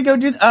like, let me go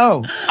do,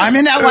 I'm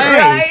in LA.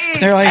 Right.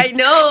 They're like, I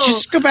know.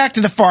 Just go back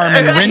to the farm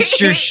and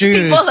rinse your shoes.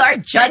 People are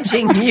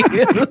judging you.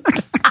 Even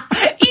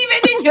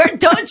in your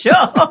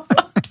dojo.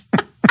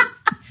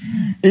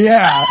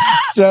 Yeah.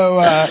 So,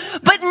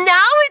 but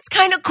now it's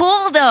kind of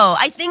cool though.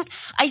 I think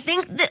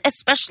that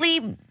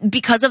especially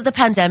because of the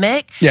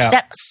pandemic,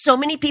 that so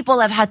many people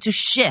have had to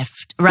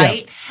shift,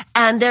 right? Yeah.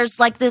 And there's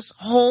like this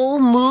whole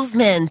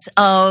movement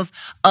of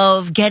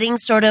getting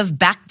sort of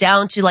back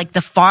down to like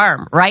the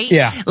farm, right?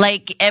 Yeah.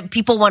 Like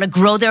people want to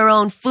grow their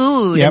own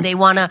food and they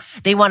want to,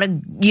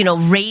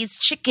 raise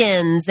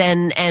chickens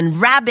and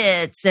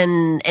rabbits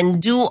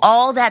and do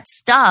all that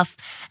stuff.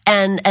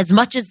 And as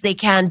much as they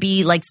can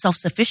be like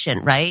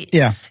self-sufficient, right?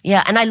 Yeah.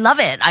 Yeah. And I love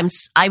it.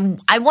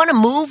 I want to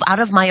move out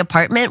of my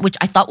apartment, which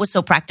I thought was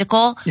so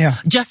practical,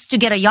 just to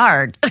get a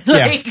yard.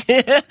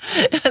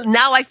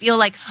 Now I feel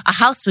like a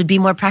house would be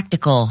more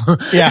practical. No,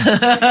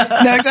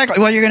 exactly.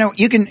 Well,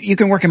 you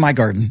can work in my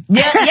garden.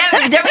 Yeah,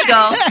 there we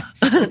go.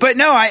 But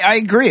no, I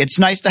agree. It's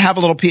nice to have a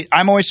little piece.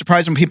 I'm always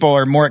surprised when people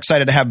are more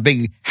excited to have a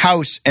big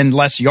house and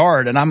less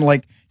yard. And I'm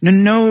like,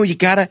 no, you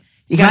gotta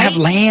have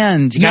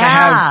land. You gotta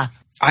have.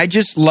 I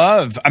just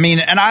love. I mean,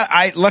 and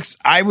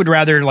I would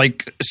rather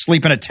like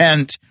sleep in a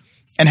tent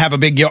and have a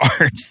big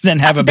yard than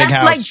have a big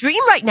house. That's my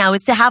dream right now,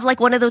 is to have like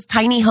one of those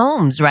tiny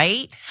homes,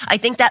 right? I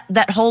think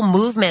that whole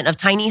movement of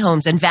tiny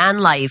homes and van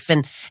life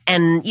and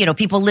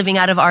people living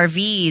out of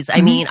RVs.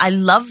 I mean, I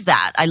love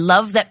that. I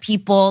love that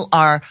people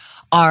are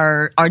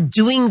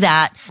doing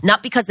that,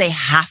 not because they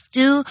have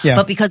to,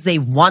 but because they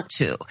want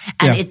to.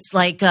 And it's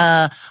like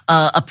a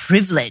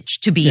privilege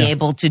to be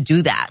able to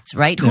do that,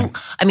 right? Yeah.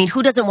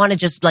 Who doesn't want to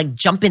just like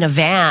jump in a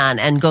van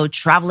and go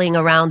traveling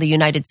around the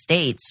United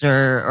States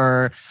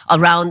or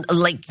around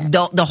like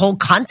the whole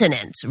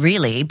continent,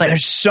 really? But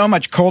there's so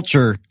much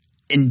culture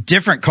in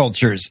different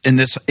cultures in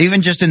this,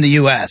 even just in the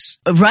U.S.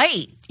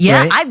 Right.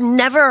 Yeah.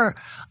 Right?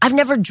 I've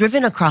never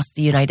driven across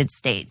the United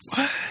States.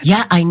 What?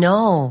 Yeah, I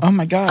know. Oh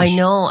my gosh. I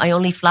know. I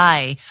only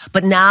fly.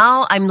 But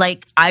now I'm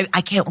like, I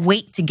can't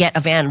wait to get a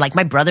van. Like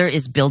my brother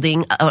is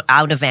building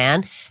out a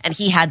van and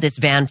he had this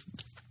van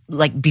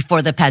like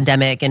before the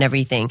pandemic and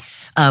everything.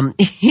 I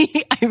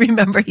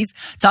remember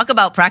talk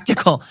about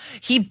practical.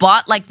 He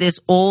bought like this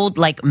old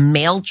like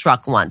mail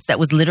truck once that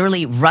was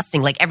literally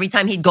rusting. Like every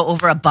time he'd go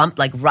over a bump,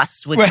 like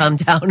rust would come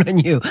down on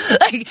you.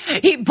 Like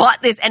he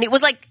bought this and it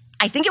was like,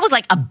 I think it was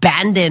like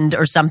abandoned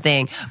or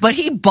something, but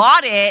he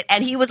bought it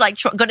and he was like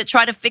going to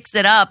try to fix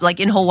it up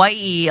like in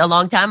Hawaii a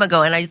long time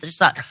ago. And I just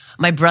thought,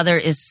 my brother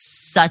is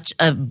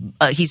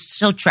he's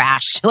so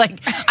trash.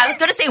 Like I was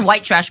going to say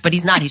white trash, but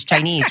he's not. He's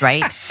Chinese,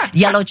 right?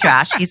 Yellow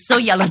trash. He's so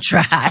yellow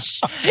trash,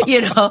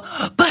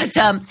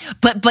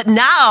 But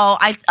now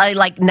I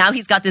like, now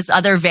he's got this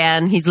other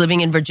van. He's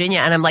living in Virginia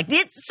and I'm like,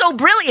 it's so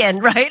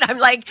brilliant, right? I'm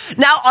like,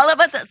 now all of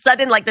a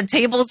sudden, like the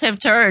tables have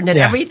turned and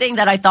everything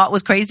that I thought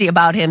was crazy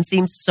about him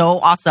seems so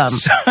awesome.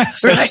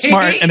 So right?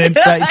 Smart and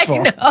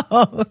insightful. I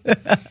know.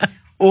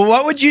 Well,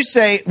 what would you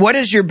say, what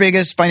is your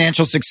biggest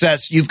financial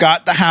success? You've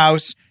got the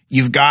house,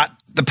 you've got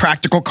the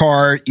practical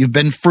car, you've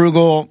been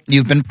frugal,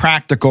 you've been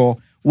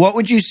practical. What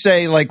would you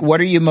say, like, what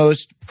are you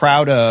most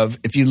proud of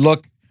if you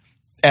look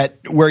at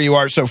where you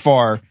are so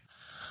far?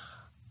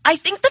 I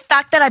think the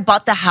fact that I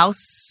bought the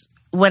house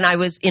when I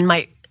was in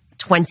my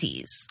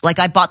 20s. Like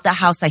I bought the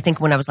house, I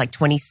think when I was like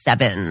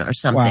 27 or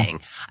something.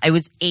 Wow. I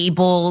was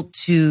able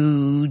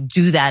to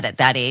do that at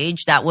that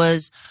age. That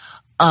was,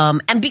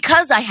 and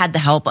because I had the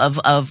help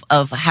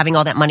of having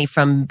all that money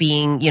from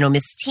being,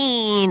 Miss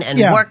Teen and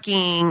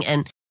working,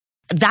 and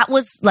that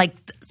was like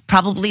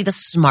probably the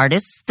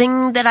smartest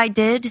thing that I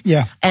did.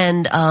 Yeah.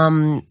 And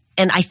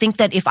I think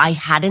that if I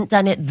hadn't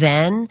done it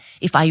then,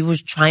 if I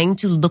was trying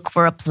to look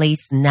for a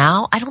place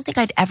now, I don't think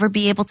I'd ever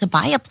be able to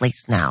buy a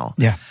place now.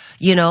 Yeah.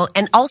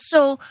 And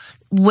also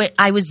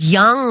I was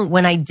young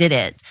when I did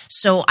it.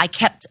 So I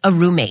kept a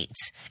roommate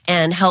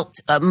and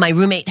my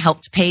roommate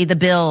helped pay the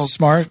bills.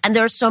 Smart. And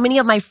there are so many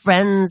of my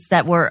friends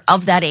that were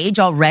of that age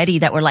already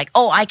that were like,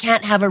 oh, I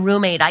can't have a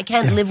roommate. I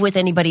can't live with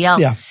anybody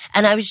else. Yeah.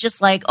 And I was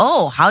just like,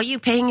 oh, how are you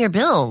paying your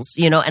bills?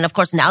 And of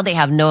course now they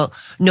have no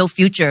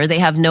future. They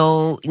have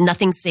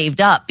nothing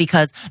saved up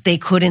because they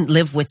couldn't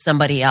live with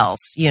somebody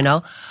else,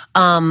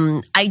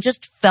 I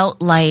just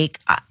felt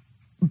like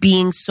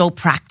being so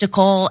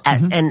practical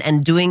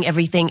and doing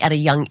everything at a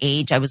young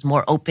age, I was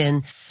more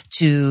open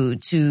to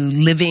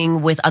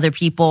living with other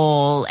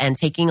people and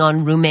taking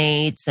on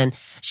roommates and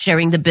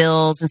sharing the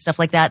bills and stuff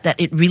like that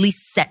it really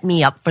set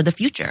me up for the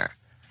future.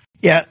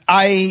 Yeah,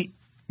 I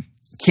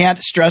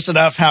can't stress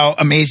enough how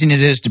amazing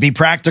it is to be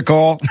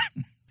practical.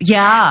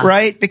 Yeah.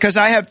 Right? Because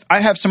I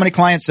have so many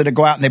clients that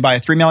go out and they buy a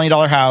 $3 million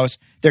house,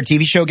 their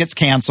TV show gets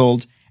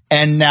canceled,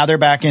 and now they're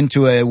back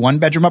into a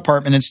 1-bedroom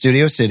apartment in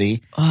Studio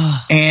City.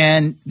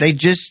 And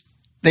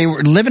they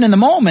were living in the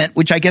moment,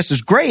 which I guess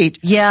is great.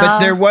 Yeah. But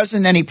there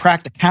wasn't any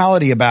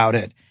practicality about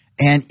it.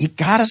 And you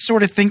got to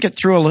sort of think it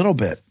through a little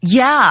bit.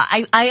 Yeah.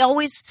 I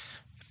always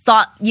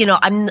thought,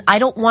 I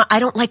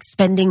don't like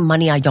spending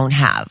money I don't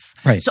have.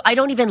 Right. So I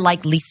don't even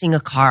like leasing a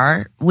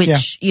car,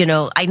 which,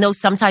 I know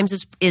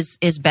sometimes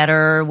is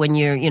better when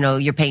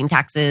you're paying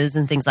taxes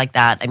and things like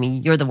that. I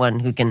mean, you're the one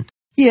who can.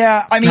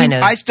 Yeah, I mean, kind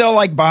of. I still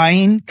like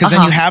buying because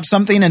then you have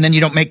something and then you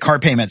don't make car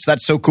payments.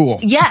 That's so cool.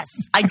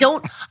 Yes. I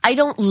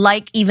don't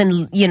like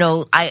even,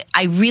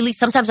 I really,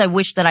 sometimes I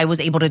wish that I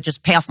was able to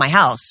just pay off my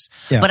house.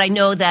 Yeah. But I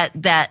know that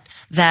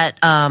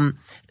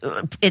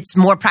it's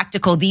more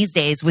practical these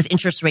days with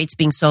interest rates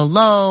being so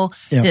low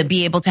to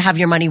be able to have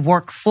your money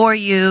work for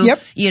you,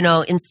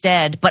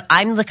 instead. But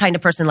I'm the kind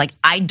of person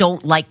I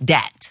don't like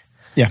debt.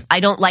 Yeah. I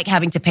don't like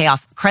having to pay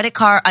off credit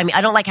card. I mean,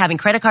 I don't like having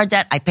credit card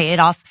debt. I pay it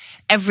off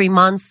every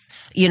month.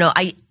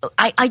 I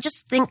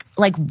just think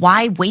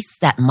why waste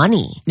that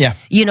money? Yeah.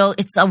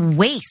 It's a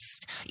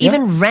waste.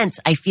 Even rent,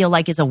 I feel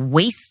like is a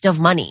waste of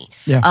money.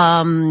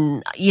 Yeah.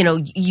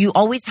 You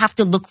always have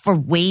to look for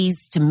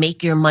ways to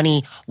make your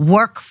money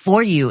work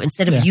for you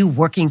instead of you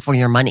working for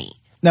your money.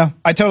 No,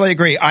 I totally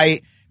agree.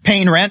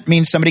 Paying rent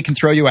means somebody can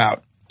throw you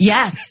out.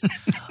 Yes.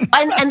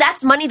 and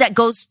that's money that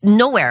goes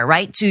nowhere,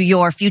 right? To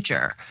your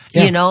future.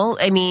 Yeah.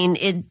 I mean,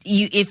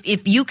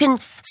 if you can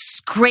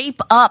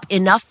scrape up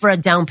enough for a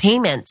down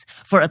payment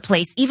for a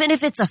place, even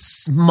if it's a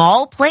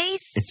small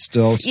place, it's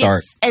still a start.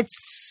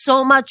 It's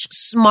so much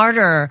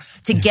smarter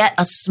to get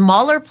a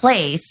smaller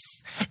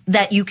place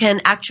that you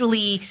can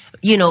actually,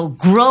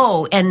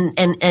 grow and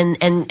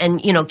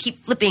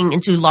keep flipping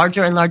into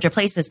larger and larger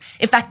places.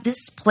 In fact,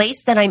 this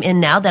place that I'm in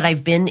now that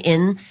I've been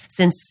in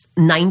since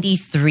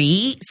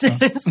 93,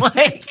 since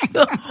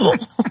oh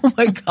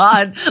my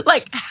God,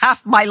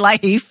 half my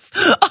life.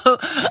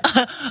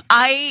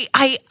 I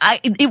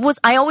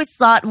always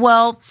thought,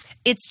 well,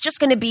 it's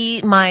just going to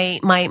be my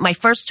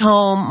first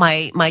home,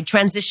 my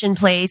transition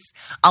place.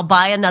 I'll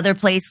buy another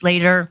place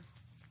later.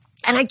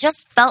 And I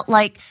just felt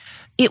like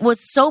it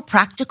was so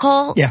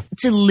practical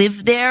to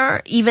live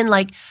there, even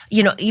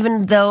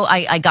even though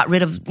I got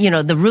rid of,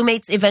 the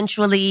roommates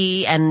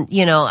eventually and,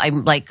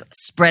 I'm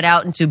spread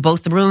out into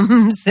both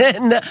rooms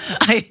and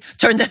I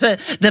turned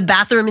the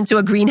bathroom into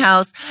a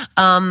greenhouse.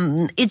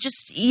 It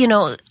just,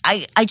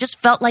 I just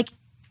felt like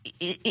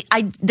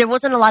there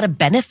wasn't a lot of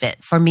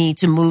benefit for me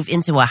to move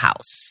into a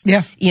house,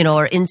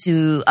 or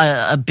into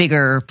a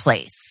bigger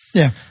place.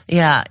 Yeah.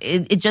 Yeah.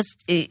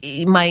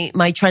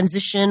 My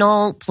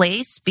transitional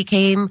place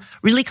became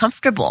really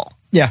comfortable.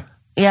 Yeah.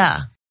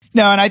 Yeah.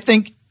 No, and I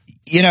think,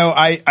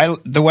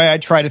 the way I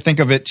try to think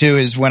of it too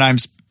is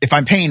if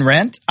I'm paying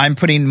rent, I'm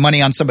putting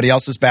money on somebody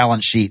else's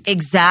balance sheet.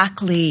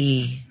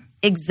 Exactly.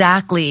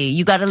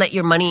 You got to let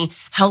your money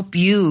help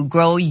you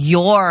grow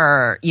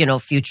your,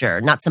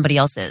 future, not somebody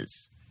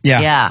else's.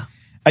 Yeah.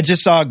 I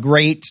just saw a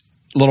great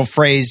little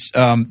phrase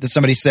that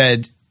somebody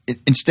said,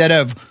 instead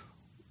of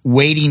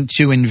waiting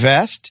to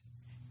invest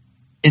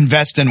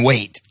and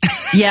wait.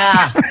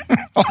 Yeah.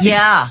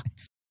 Yeah.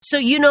 So,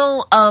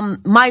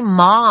 my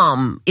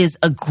mom is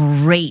a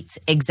great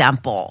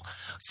example.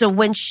 So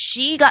when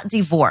she got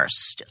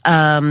divorced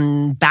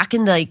back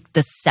in the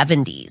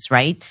 70s,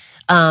 right?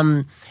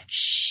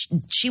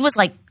 She was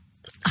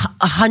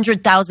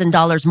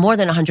 $100,000, more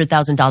than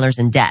 $100,000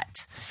 in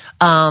debt.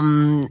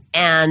 And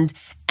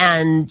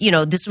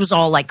this was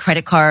all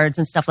credit cards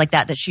and stuff like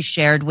that she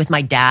shared with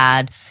my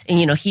dad.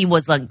 And, he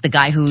was the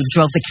guy who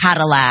drove the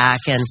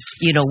Cadillac and,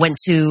 went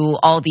to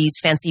all these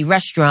fancy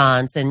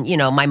restaurants. And,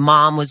 my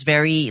mom was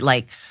very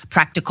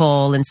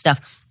practical and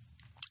stuff.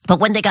 But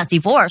when they got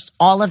divorced,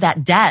 all of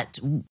that debt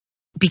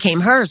became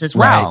hers as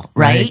well,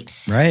 right?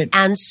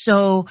 And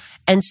so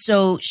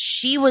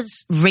she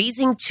was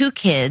raising 2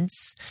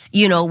 kids,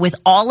 with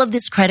all of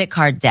this credit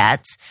card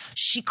debt.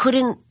 She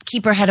couldn't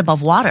keep her head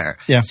above water.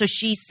 Yeah. So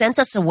she sent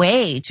us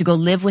away to go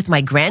live with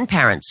my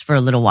grandparents for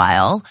a little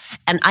while.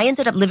 And I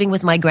ended up living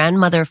with my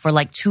grandmother for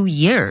 2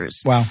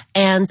 years. Wow.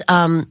 And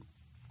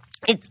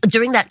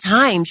during that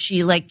time,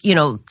 she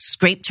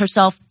scraped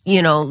herself.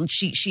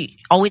 She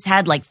always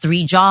had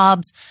 3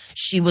 jobs.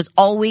 She was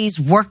always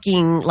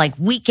working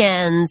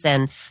weekends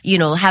and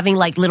having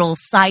little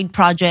side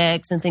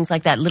projects and things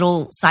like that,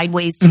 little side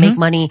ways to make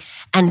money,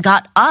 and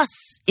got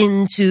us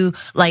into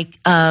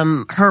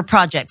her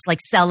projects,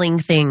 selling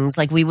things.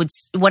 We would,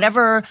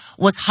 whatever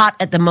was hot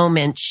at the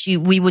moment,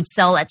 we would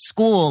sell at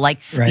school,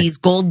 these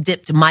gold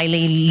dipped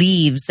Miley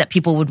leaves that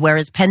people would wear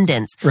as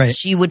pendants. Right.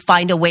 She would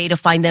find a way to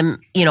find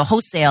them,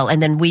 wholesale,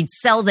 and then we'd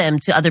sell them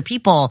to other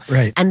people.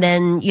 Right. And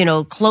then,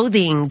 selling,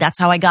 clothing. That's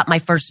how I got my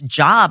first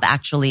job,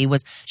 actually,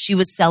 she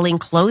was selling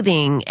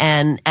clothing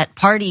and at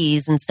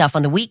parties and stuff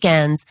on the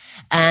weekends.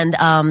 And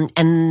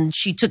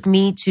she took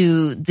me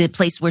to the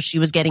place where she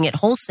was getting it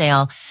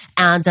wholesale,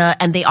 and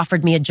they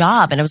offered me a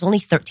job, and I was only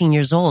 13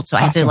 years old. So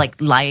I had to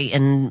lie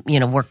and,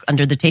 work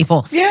under the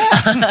table. Yeah.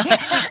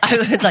 I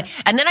was like,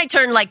 and then I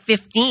turned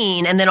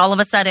 15, and then all of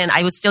a sudden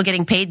I was still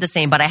getting paid the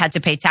same, but I had to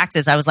pay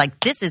taxes. I was like,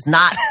 this is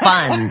not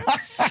fun.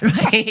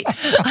 Right?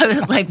 I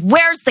was like,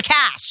 where's the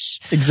cash?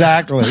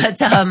 Exactly.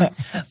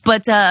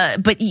 But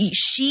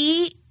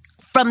she,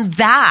 from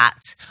that,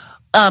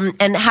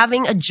 and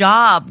having a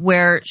job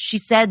where she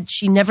said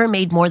she never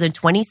made more than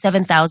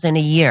 $27,000 a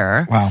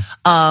year. Wow.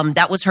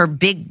 That was her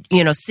big,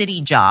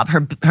 city job,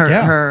 her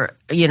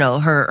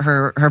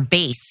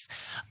base.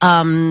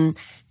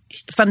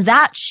 From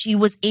that, she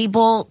was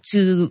able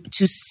to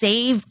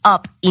save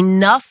up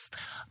enough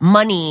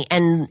money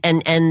and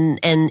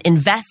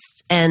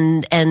invest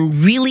and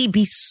really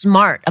be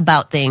smart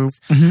about things,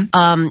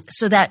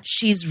 so that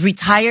she's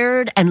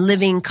retired and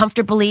living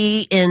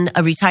comfortably in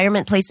a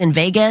retirement place in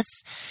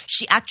Vegas.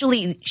 She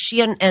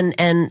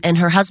and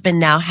her husband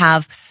now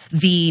have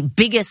the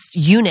biggest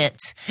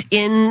unit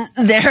in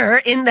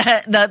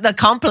the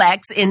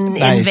complex in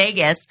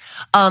Vegas.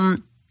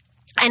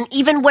 And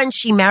even when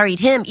she married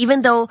him,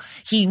 even though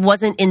he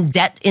wasn't in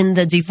debt in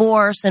the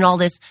divorce and all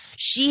this,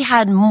 she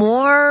had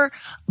more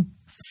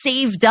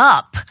saved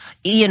up,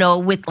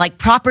 with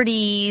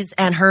properties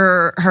and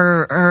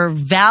her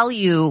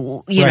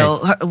value,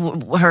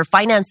 her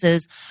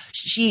finances.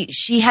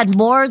 She had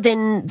more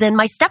than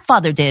my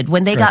stepfather did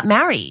when they got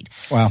married.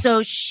 Wow.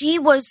 So she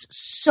was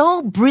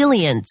so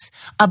brilliant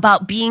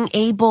about being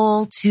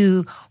able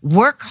to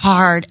work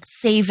hard,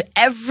 save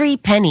every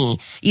penny,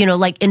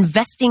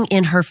 investing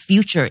in her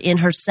future, in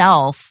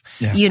herself,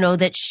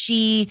 that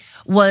she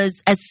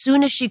was, as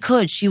soon as she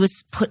could, she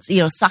was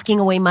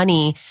socking away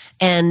money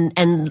and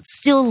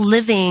still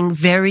living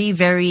very,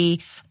 very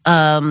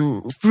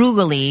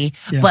frugally,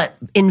 but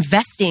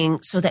investing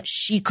so that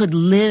she could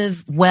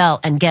live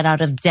well and get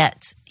out of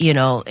debt,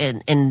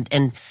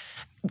 and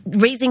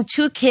raising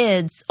two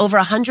kids over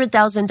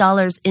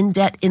 $100,000 in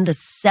debt in the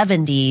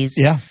 70s,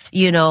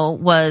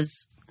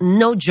 was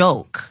no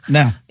joke.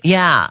 No.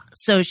 Yeah.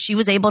 So she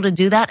was able to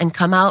do that and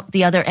come out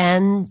the other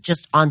end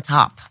just on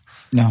top.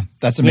 No,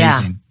 that's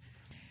amazing.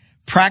 Yeah.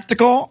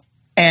 Practical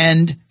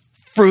and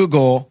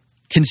frugal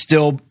can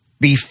still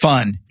be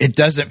fun. It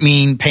doesn't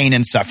mean pain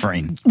and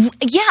suffering.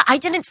 Yeah, I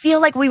didn't feel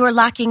like we were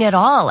lacking at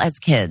all as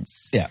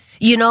kids. Yeah.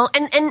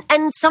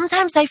 And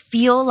sometimes I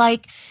feel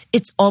like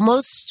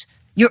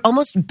you're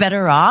almost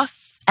better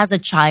off as a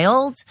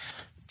child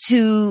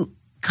to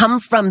come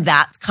from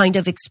that kind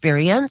of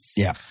experience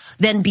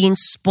than being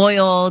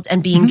spoiled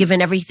and being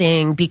given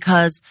everything,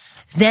 because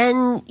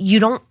then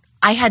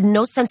I had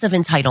no sense of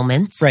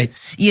entitlement. Right.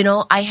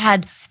 I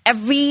had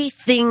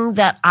everything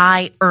that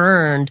I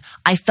earned,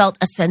 I felt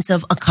a sense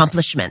of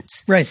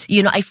accomplishment. Right.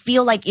 I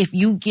feel like if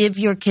you give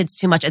your kids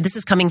too much, and this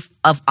is coming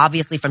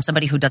obviously from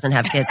somebody who doesn't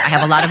have kids. I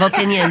have a lot of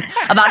opinions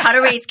about how to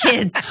raise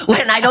kids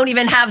when I don't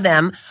even have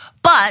them.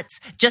 But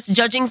just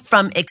judging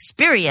from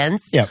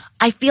experience,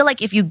 I feel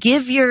like if you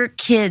give your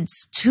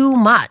kids too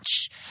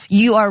much,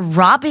 you are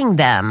robbing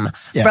them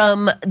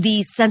from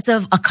the sense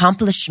of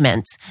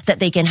accomplishment that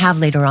they can have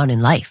later on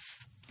in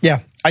life. Yeah,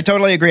 I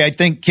totally agree. I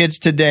think kids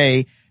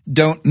today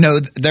don't know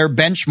their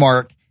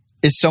benchmark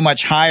is so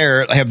much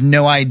higher. I have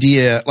no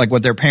idea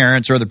what their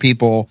parents or other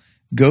people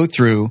go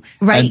through.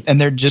 Right. And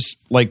they're just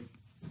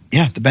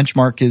the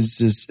benchmark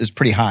is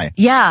pretty high.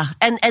 Yeah.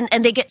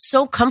 And they get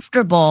so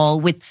comfortable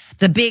with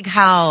the big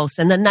house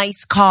and the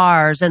nice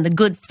cars and the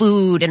good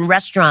food and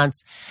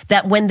restaurants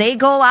that when they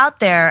go out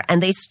there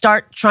and they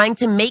start trying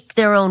to make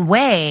their own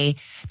way,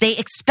 they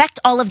expect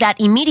all of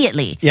that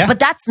immediately. Yeah. But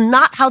that's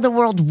not how the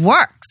world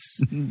works,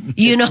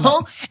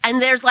 not.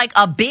 And there's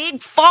a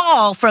big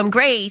fall from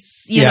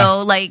grace,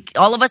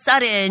 all of a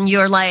sudden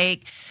you're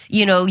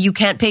you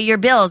can't pay your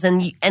bills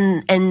and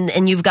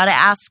you've got to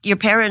ask your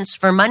parents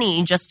for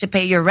money just to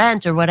pay your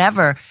rent or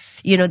whatever.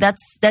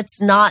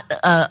 That's not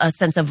a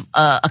sense of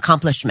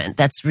accomplishment.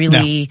 That's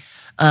really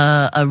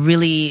a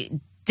really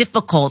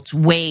difficult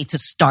way to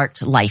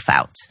start life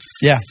out.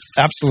 Yeah,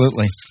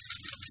 absolutely.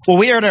 Well,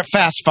 we are at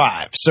Fast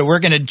Five, so we're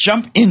going to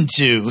jump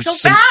into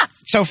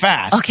so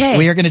fast. Okay,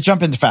 we are going to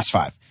jump into Fast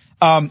Five.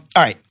 All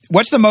right,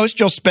 what's the most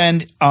you'll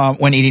spend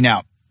when eating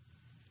out?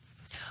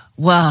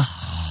 Well,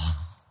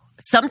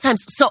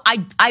 sometimes. So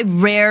I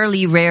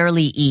rarely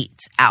eat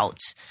out.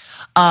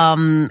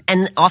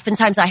 And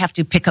oftentimes I have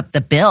to pick up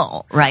the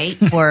bill, right?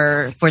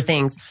 For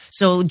things.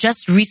 So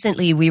just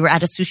recently we were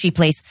at a sushi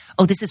place.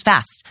 Oh, this is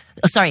fast.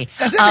 Oh, sorry.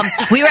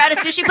 We were at a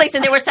sushi place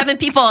and there were 7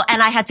 people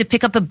and I had to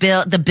pick up the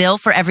bill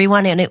for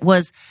everyone and it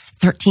was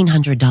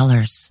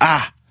 $1,300.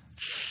 Ah.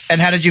 And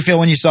how did you feel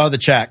when you saw the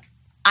check?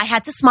 I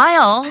had to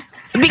smile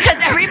because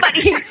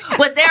everybody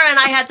was there and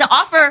I had to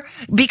offer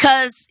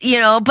because,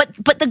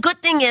 but the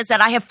good thing is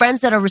that I have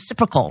friends that are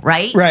reciprocal,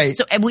 right? Right.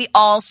 So we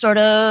all sort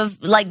of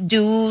like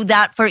do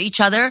that for each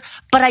other,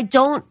 but I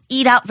don't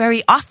eat out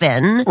very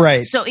often.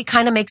 Right. So it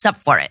kind of makes up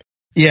for it.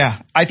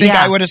 Yeah. I think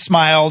Yeah. I would have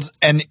smiled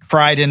and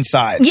cried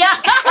inside. Yeah.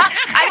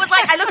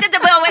 I looked at the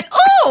bill and went,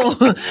 ooh.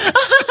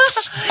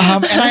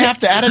 And I have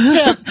to add a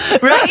tip.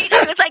 Right?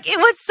 I was like, it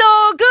was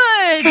so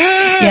good.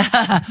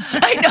 Yeah.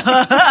 I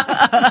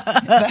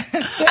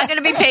know. I'm going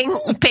to be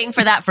paying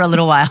for that for a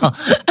little while.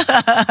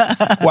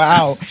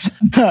 Wow.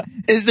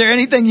 Is there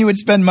anything you would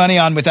spend money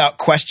on without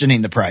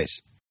questioning the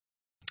price?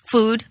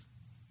 Food.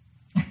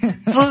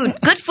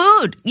 Good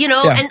food,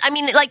 Yeah. and I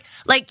mean, like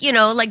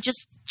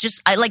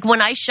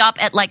when I shop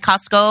at like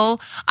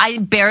Costco, I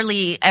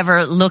barely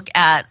ever look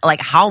at like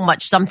how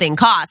much something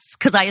costs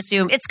because I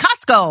assume it's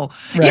Costco.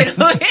 Right.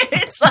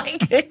 It's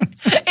like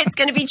it's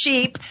going to be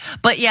cheap.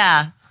 But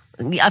yeah,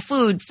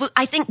 food.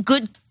 I think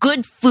good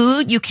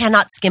food you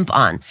cannot skimp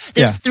on.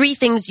 There's 3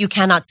 things you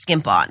cannot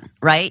skimp on,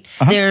 right?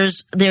 Uh-huh.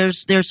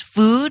 There's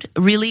food,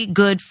 really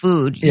good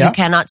food Yeah. you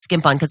cannot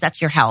skimp on because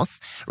that's your health,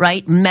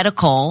 right?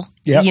 Medical,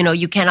 Yep.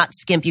 you cannot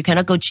skimp. You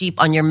cannot go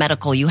cheap on your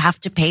medical. You have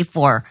to pay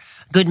for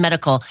good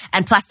medical.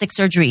 And plastic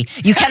surgery.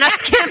 You cannot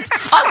skimp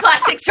on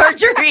plastic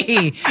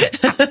surgery.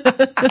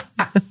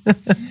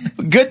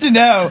 Good to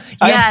know.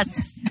 Yes.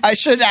 I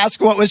should ask,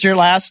 what was your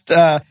last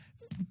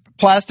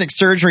plastic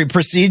surgery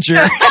procedure?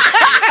 I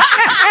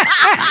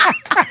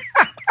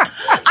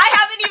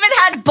haven't even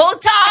had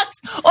Botox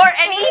or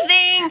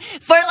anything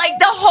for like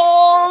the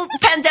whole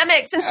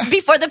pandemic since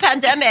before the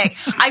pandemic.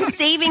 I'm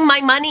saving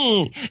my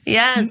money.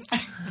 Yes.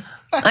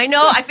 I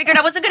know. I figured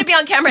I wasn't going to be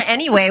on camera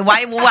anyway.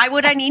 Why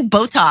would I need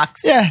Botox?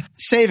 Yeah,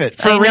 save it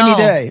for I a rainy know.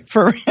 day.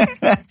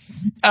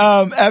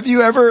 Have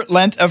you ever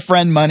lent a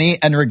friend money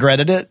and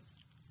regretted it?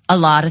 A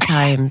lot of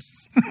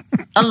times.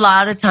 A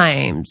lot of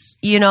times.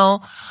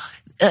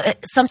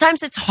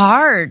 Sometimes it's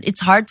hard. It's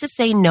hard to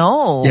say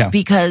no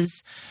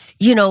because,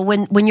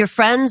 when your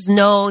friends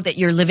know that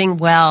you're living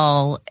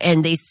well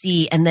and they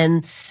see, and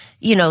then,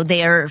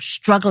 they are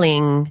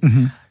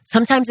struggling,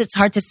 sometimes it's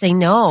hard to say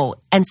no.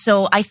 And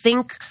so I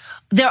think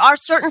there are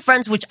certain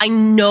friends which I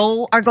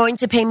know are going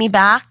to pay me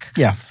back.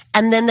 Yeah.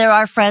 And then there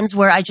are friends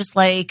where I just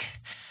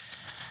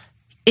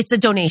it's a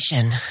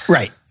donation,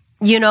 Right.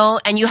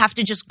 and you have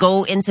to just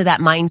go into that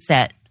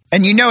mindset.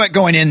 And you know it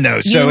going in, though,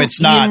 so it's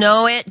not. You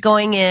know it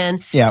going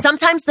in. Yeah.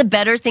 Sometimes the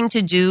better thing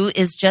to do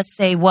is just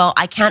say, well,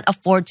 I can't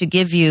afford to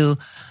give you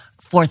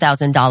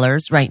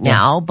 $4,000 right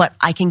now, but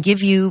I can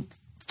give you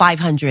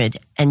 $500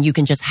 and you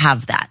can just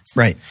have that.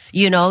 Right.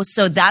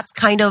 So that's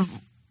kind of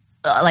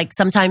like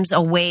sometimes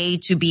a way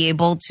to be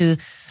able to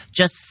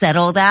just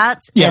settle that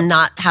and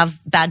not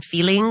have bad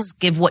feelings.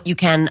 Give what you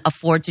can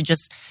afford to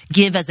just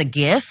give as a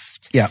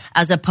gift. Yeah.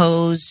 As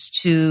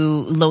opposed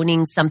to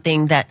loaning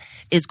something that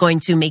is going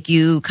to make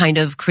you kind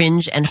of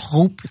cringe and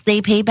hope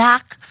they pay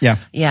back. Yeah.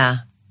 Yeah.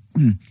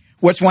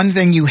 What's one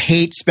thing you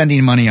hate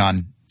spending money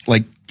on?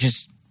 Like,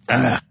 just.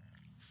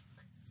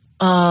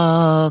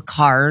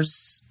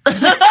 Cars.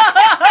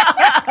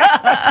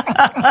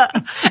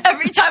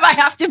 Every time I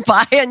have to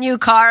buy a new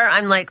car,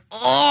 I'm like,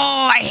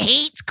 oh, I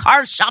hate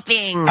car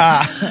shopping.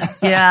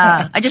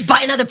 Yeah. I just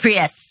buy another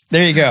Prius.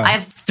 There you go. I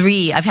have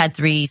 3. I've had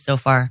 3 so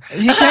far.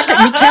 You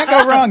can't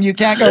go wrong. You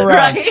can't go wrong.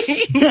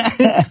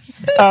 Right?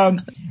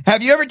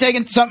 Have you ever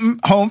taken something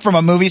home from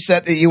a movie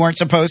set that you weren't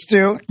supposed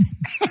to?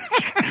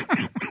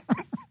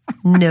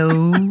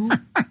 No.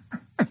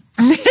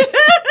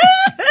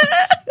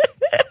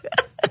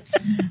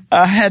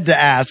 I had to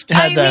ask. Come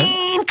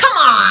on. Come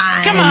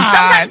on.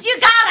 Sometimes you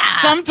gotta.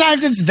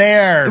 Sometimes it's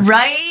there.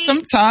 Right?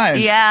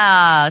 Sometimes.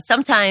 Yeah.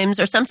 Sometimes,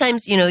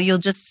 you'll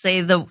just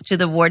say to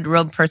the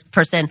wardrobe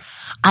person,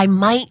 I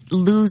might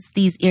lose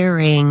these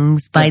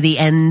earrings by the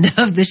end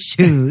of the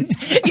shoot.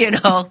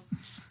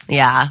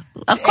 Yeah.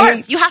 Of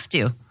course, you have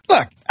to.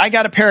 Look, I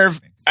got a pair of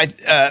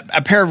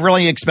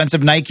really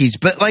expensive Nikes,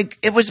 but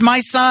it was my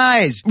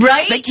size.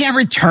 Right? They can't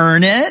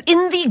return it.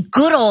 In the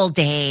good old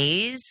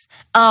days,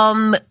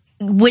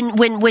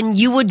 when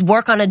you would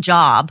work on a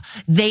job,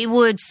 they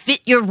would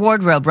fit your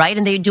wardrobe, right?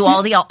 And they do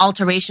all the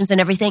alterations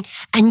and everything,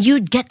 and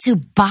you'd get to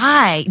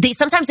buy.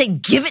 Sometimes they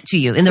give it to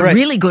you in the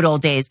really good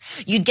old days.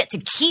 You'd get to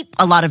keep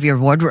a lot of your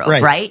wardrobe,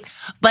 right?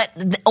 But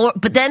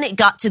then it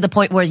got to the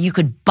point where you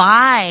could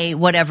buy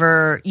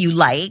whatever you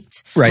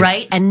liked,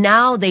 right? And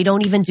now they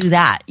don't even do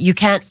that. You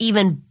can't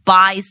even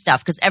buy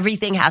stuff because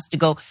everything has to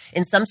go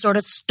in some sort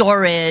of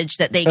storage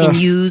that they can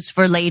use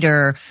for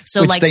later.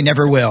 So Which they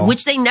never will.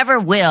 Which they never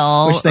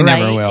will.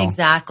 Never will.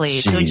 Exactly.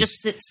 Jeez. So it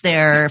just sits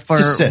there for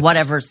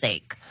whatever's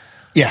sake.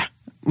 Yeah.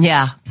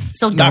 Yeah.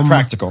 So Not dumb.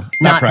 practical.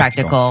 Not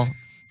practical. All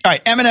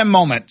right. M&M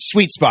moment.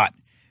 Sweet spot.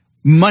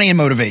 Money and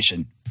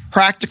motivation.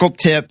 Practical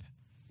tip.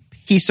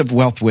 Piece of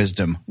wealth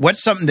wisdom.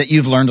 What's something that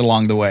you've learned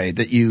along the way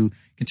that you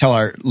can tell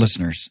our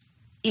listeners?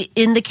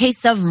 In the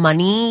case of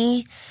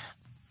money,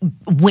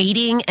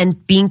 waiting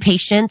and being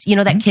patient. You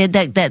know, that kid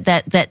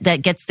that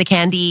gets the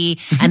candy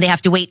and they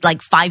have to wait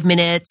like 5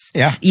 minutes.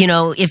 Yeah. You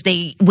know, if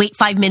they wait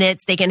 5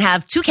 minutes, they can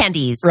have 2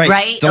 candies,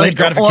 right? Delayed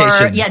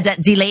gratification. Or,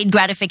 that delayed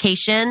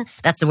gratification.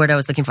 That's the word I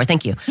was looking for.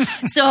 Thank you.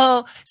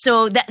 So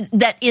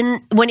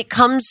when it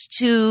comes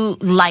to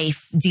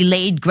life,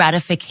 delayed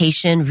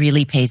gratification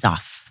really pays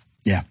off.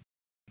 Yeah.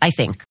 I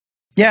think.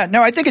 Yeah,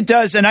 no, I think it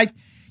does. And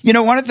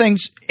one of the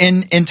things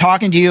in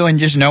talking to you and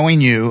just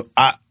knowing you,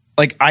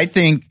 I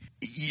think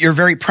you're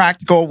very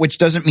practical, which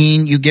doesn't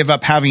mean you give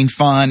up having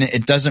fun.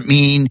 It doesn't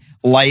mean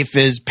life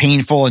is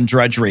painful and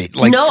drudgery.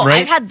 No,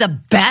 right? I've had the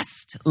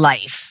best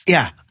life.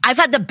 Yeah. I've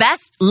had the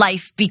best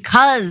life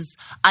because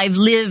I've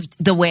lived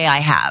the way I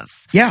have.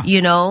 Yeah.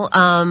 You know,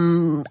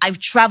 I've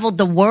traveled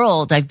the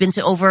world. I've been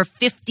to over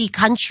 50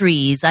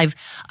 countries. I've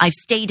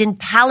stayed in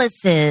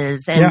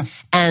palaces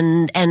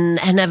and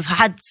I've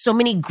had so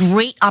many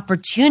great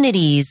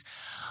opportunities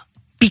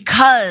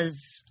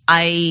because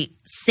I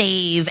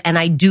save and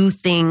I do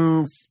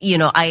things, you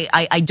know,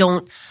 I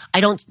don't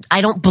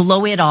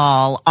blow it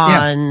all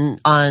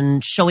on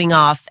showing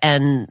off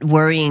and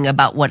worrying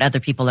about what other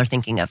people are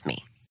thinking of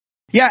me.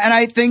 Yeah, and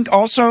I think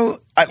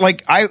also,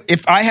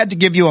 if I had to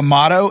give you a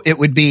motto, it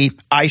would be,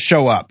 I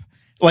show up.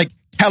 Like,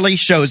 Kelly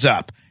shows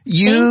up.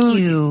 Thank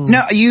you.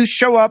 No, you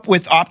show up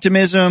with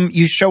optimism.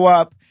 You show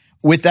up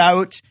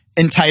without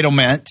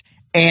entitlement.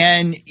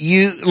 And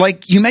you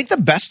make the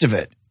best of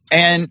it.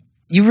 And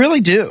you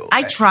really do.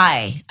 I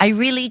try. I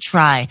really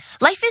try.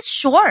 Life is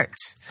short.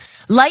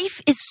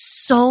 Life is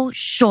so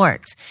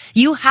short.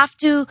 You have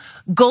to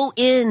go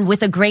in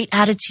with a great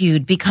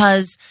attitude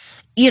because,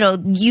 you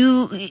know,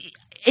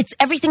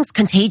 everything's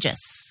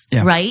contagious,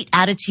 right?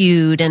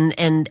 Attitude and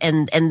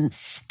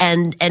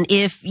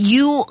if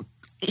you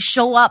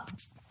show up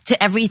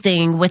to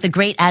everything with a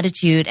great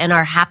attitude and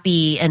are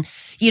happy and,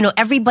 you know,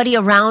 everybody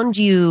around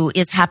you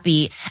is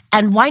happy.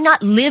 And why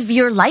not live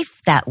your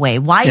life that way?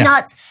 Why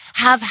not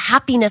have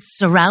happiness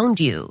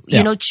surround you? Yeah.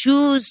 You know,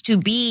 choose to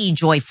be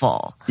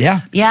joyful.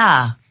 Yeah.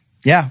 Yeah.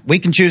 Yeah. We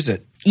can choose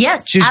it.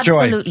 Yes, choose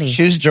absolutely. Joy.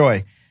 Choose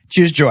joy.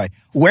 Choose joy.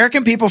 Where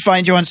can people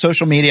find you on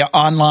social media,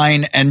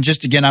 online? And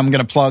just again, I'm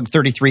going to plug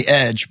 33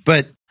 Edge,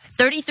 but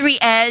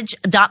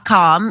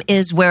 33edge.com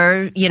is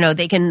where, you know,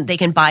 they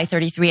can buy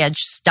 33 Edge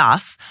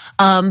stuff.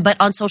 But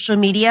on social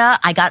media,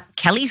 I got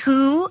Kelly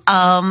Hu,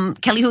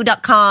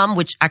 kellyhu.com,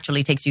 which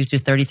actually takes you to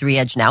 33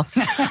 Edge now.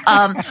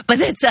 But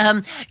it's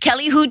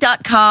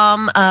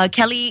kellyhu.com,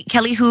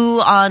 Kelly Hu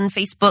on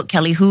Facebook,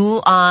 Kelly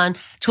Hu on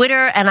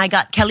Twitter, and I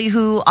got Kelly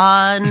Hu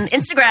on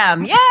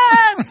Instagram.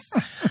 Yes.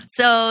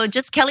 So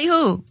just Kelly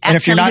Hu. And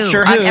if you're not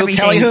sure who,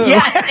 Kelly Hu.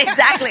 Yes,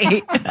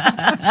 exactly.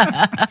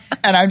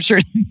 And I'm sure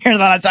you hear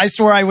that. I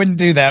swore I wouldn't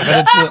do that,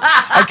 but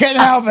I couldn't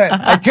help it.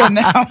 I couldn't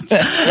help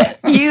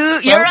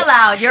it. You're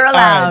allowed. You're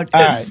allowed.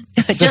 All right.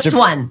 Just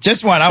one.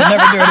 Just one. I'll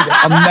never do it again.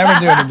 I'll never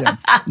do it again.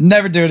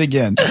 Never do it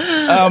again.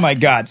 Oh my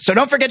God. So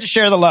don't forget to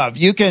share the love.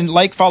 You can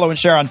follow, and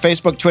share on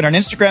Facebook, Twitter, and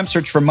Instagram.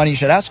 Search for Money You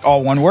Should Ask,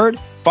 all one word.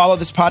 Follow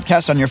this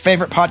podcast on your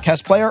favorite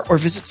podcast player or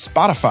visit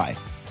Spotify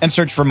and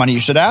search for Money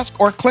You Should Ask,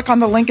 or click on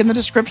the link in the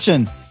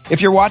description.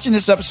 If you're watching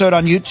this episode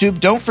on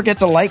YouTube, don't forget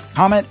to like,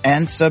 comment,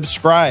 and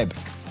subscribe.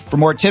 For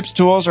more tips,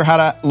 tools, or how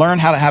to learn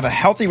how to have a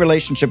healthy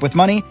relationship with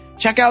money,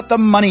 check out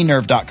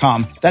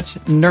themoneynerve.com.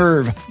 That's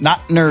nerve,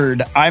 not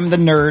nerd. I'm the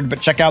nerd, but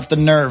check out the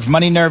nerve,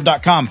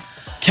 moneynerve.com.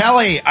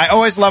 Kelly, I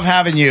always love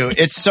having you.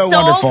 It's so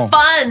wonderful.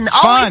 Fun.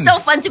 It's always fun. so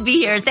fun to be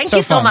here. Thank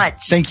you so fun.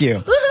 much. Thank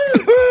you.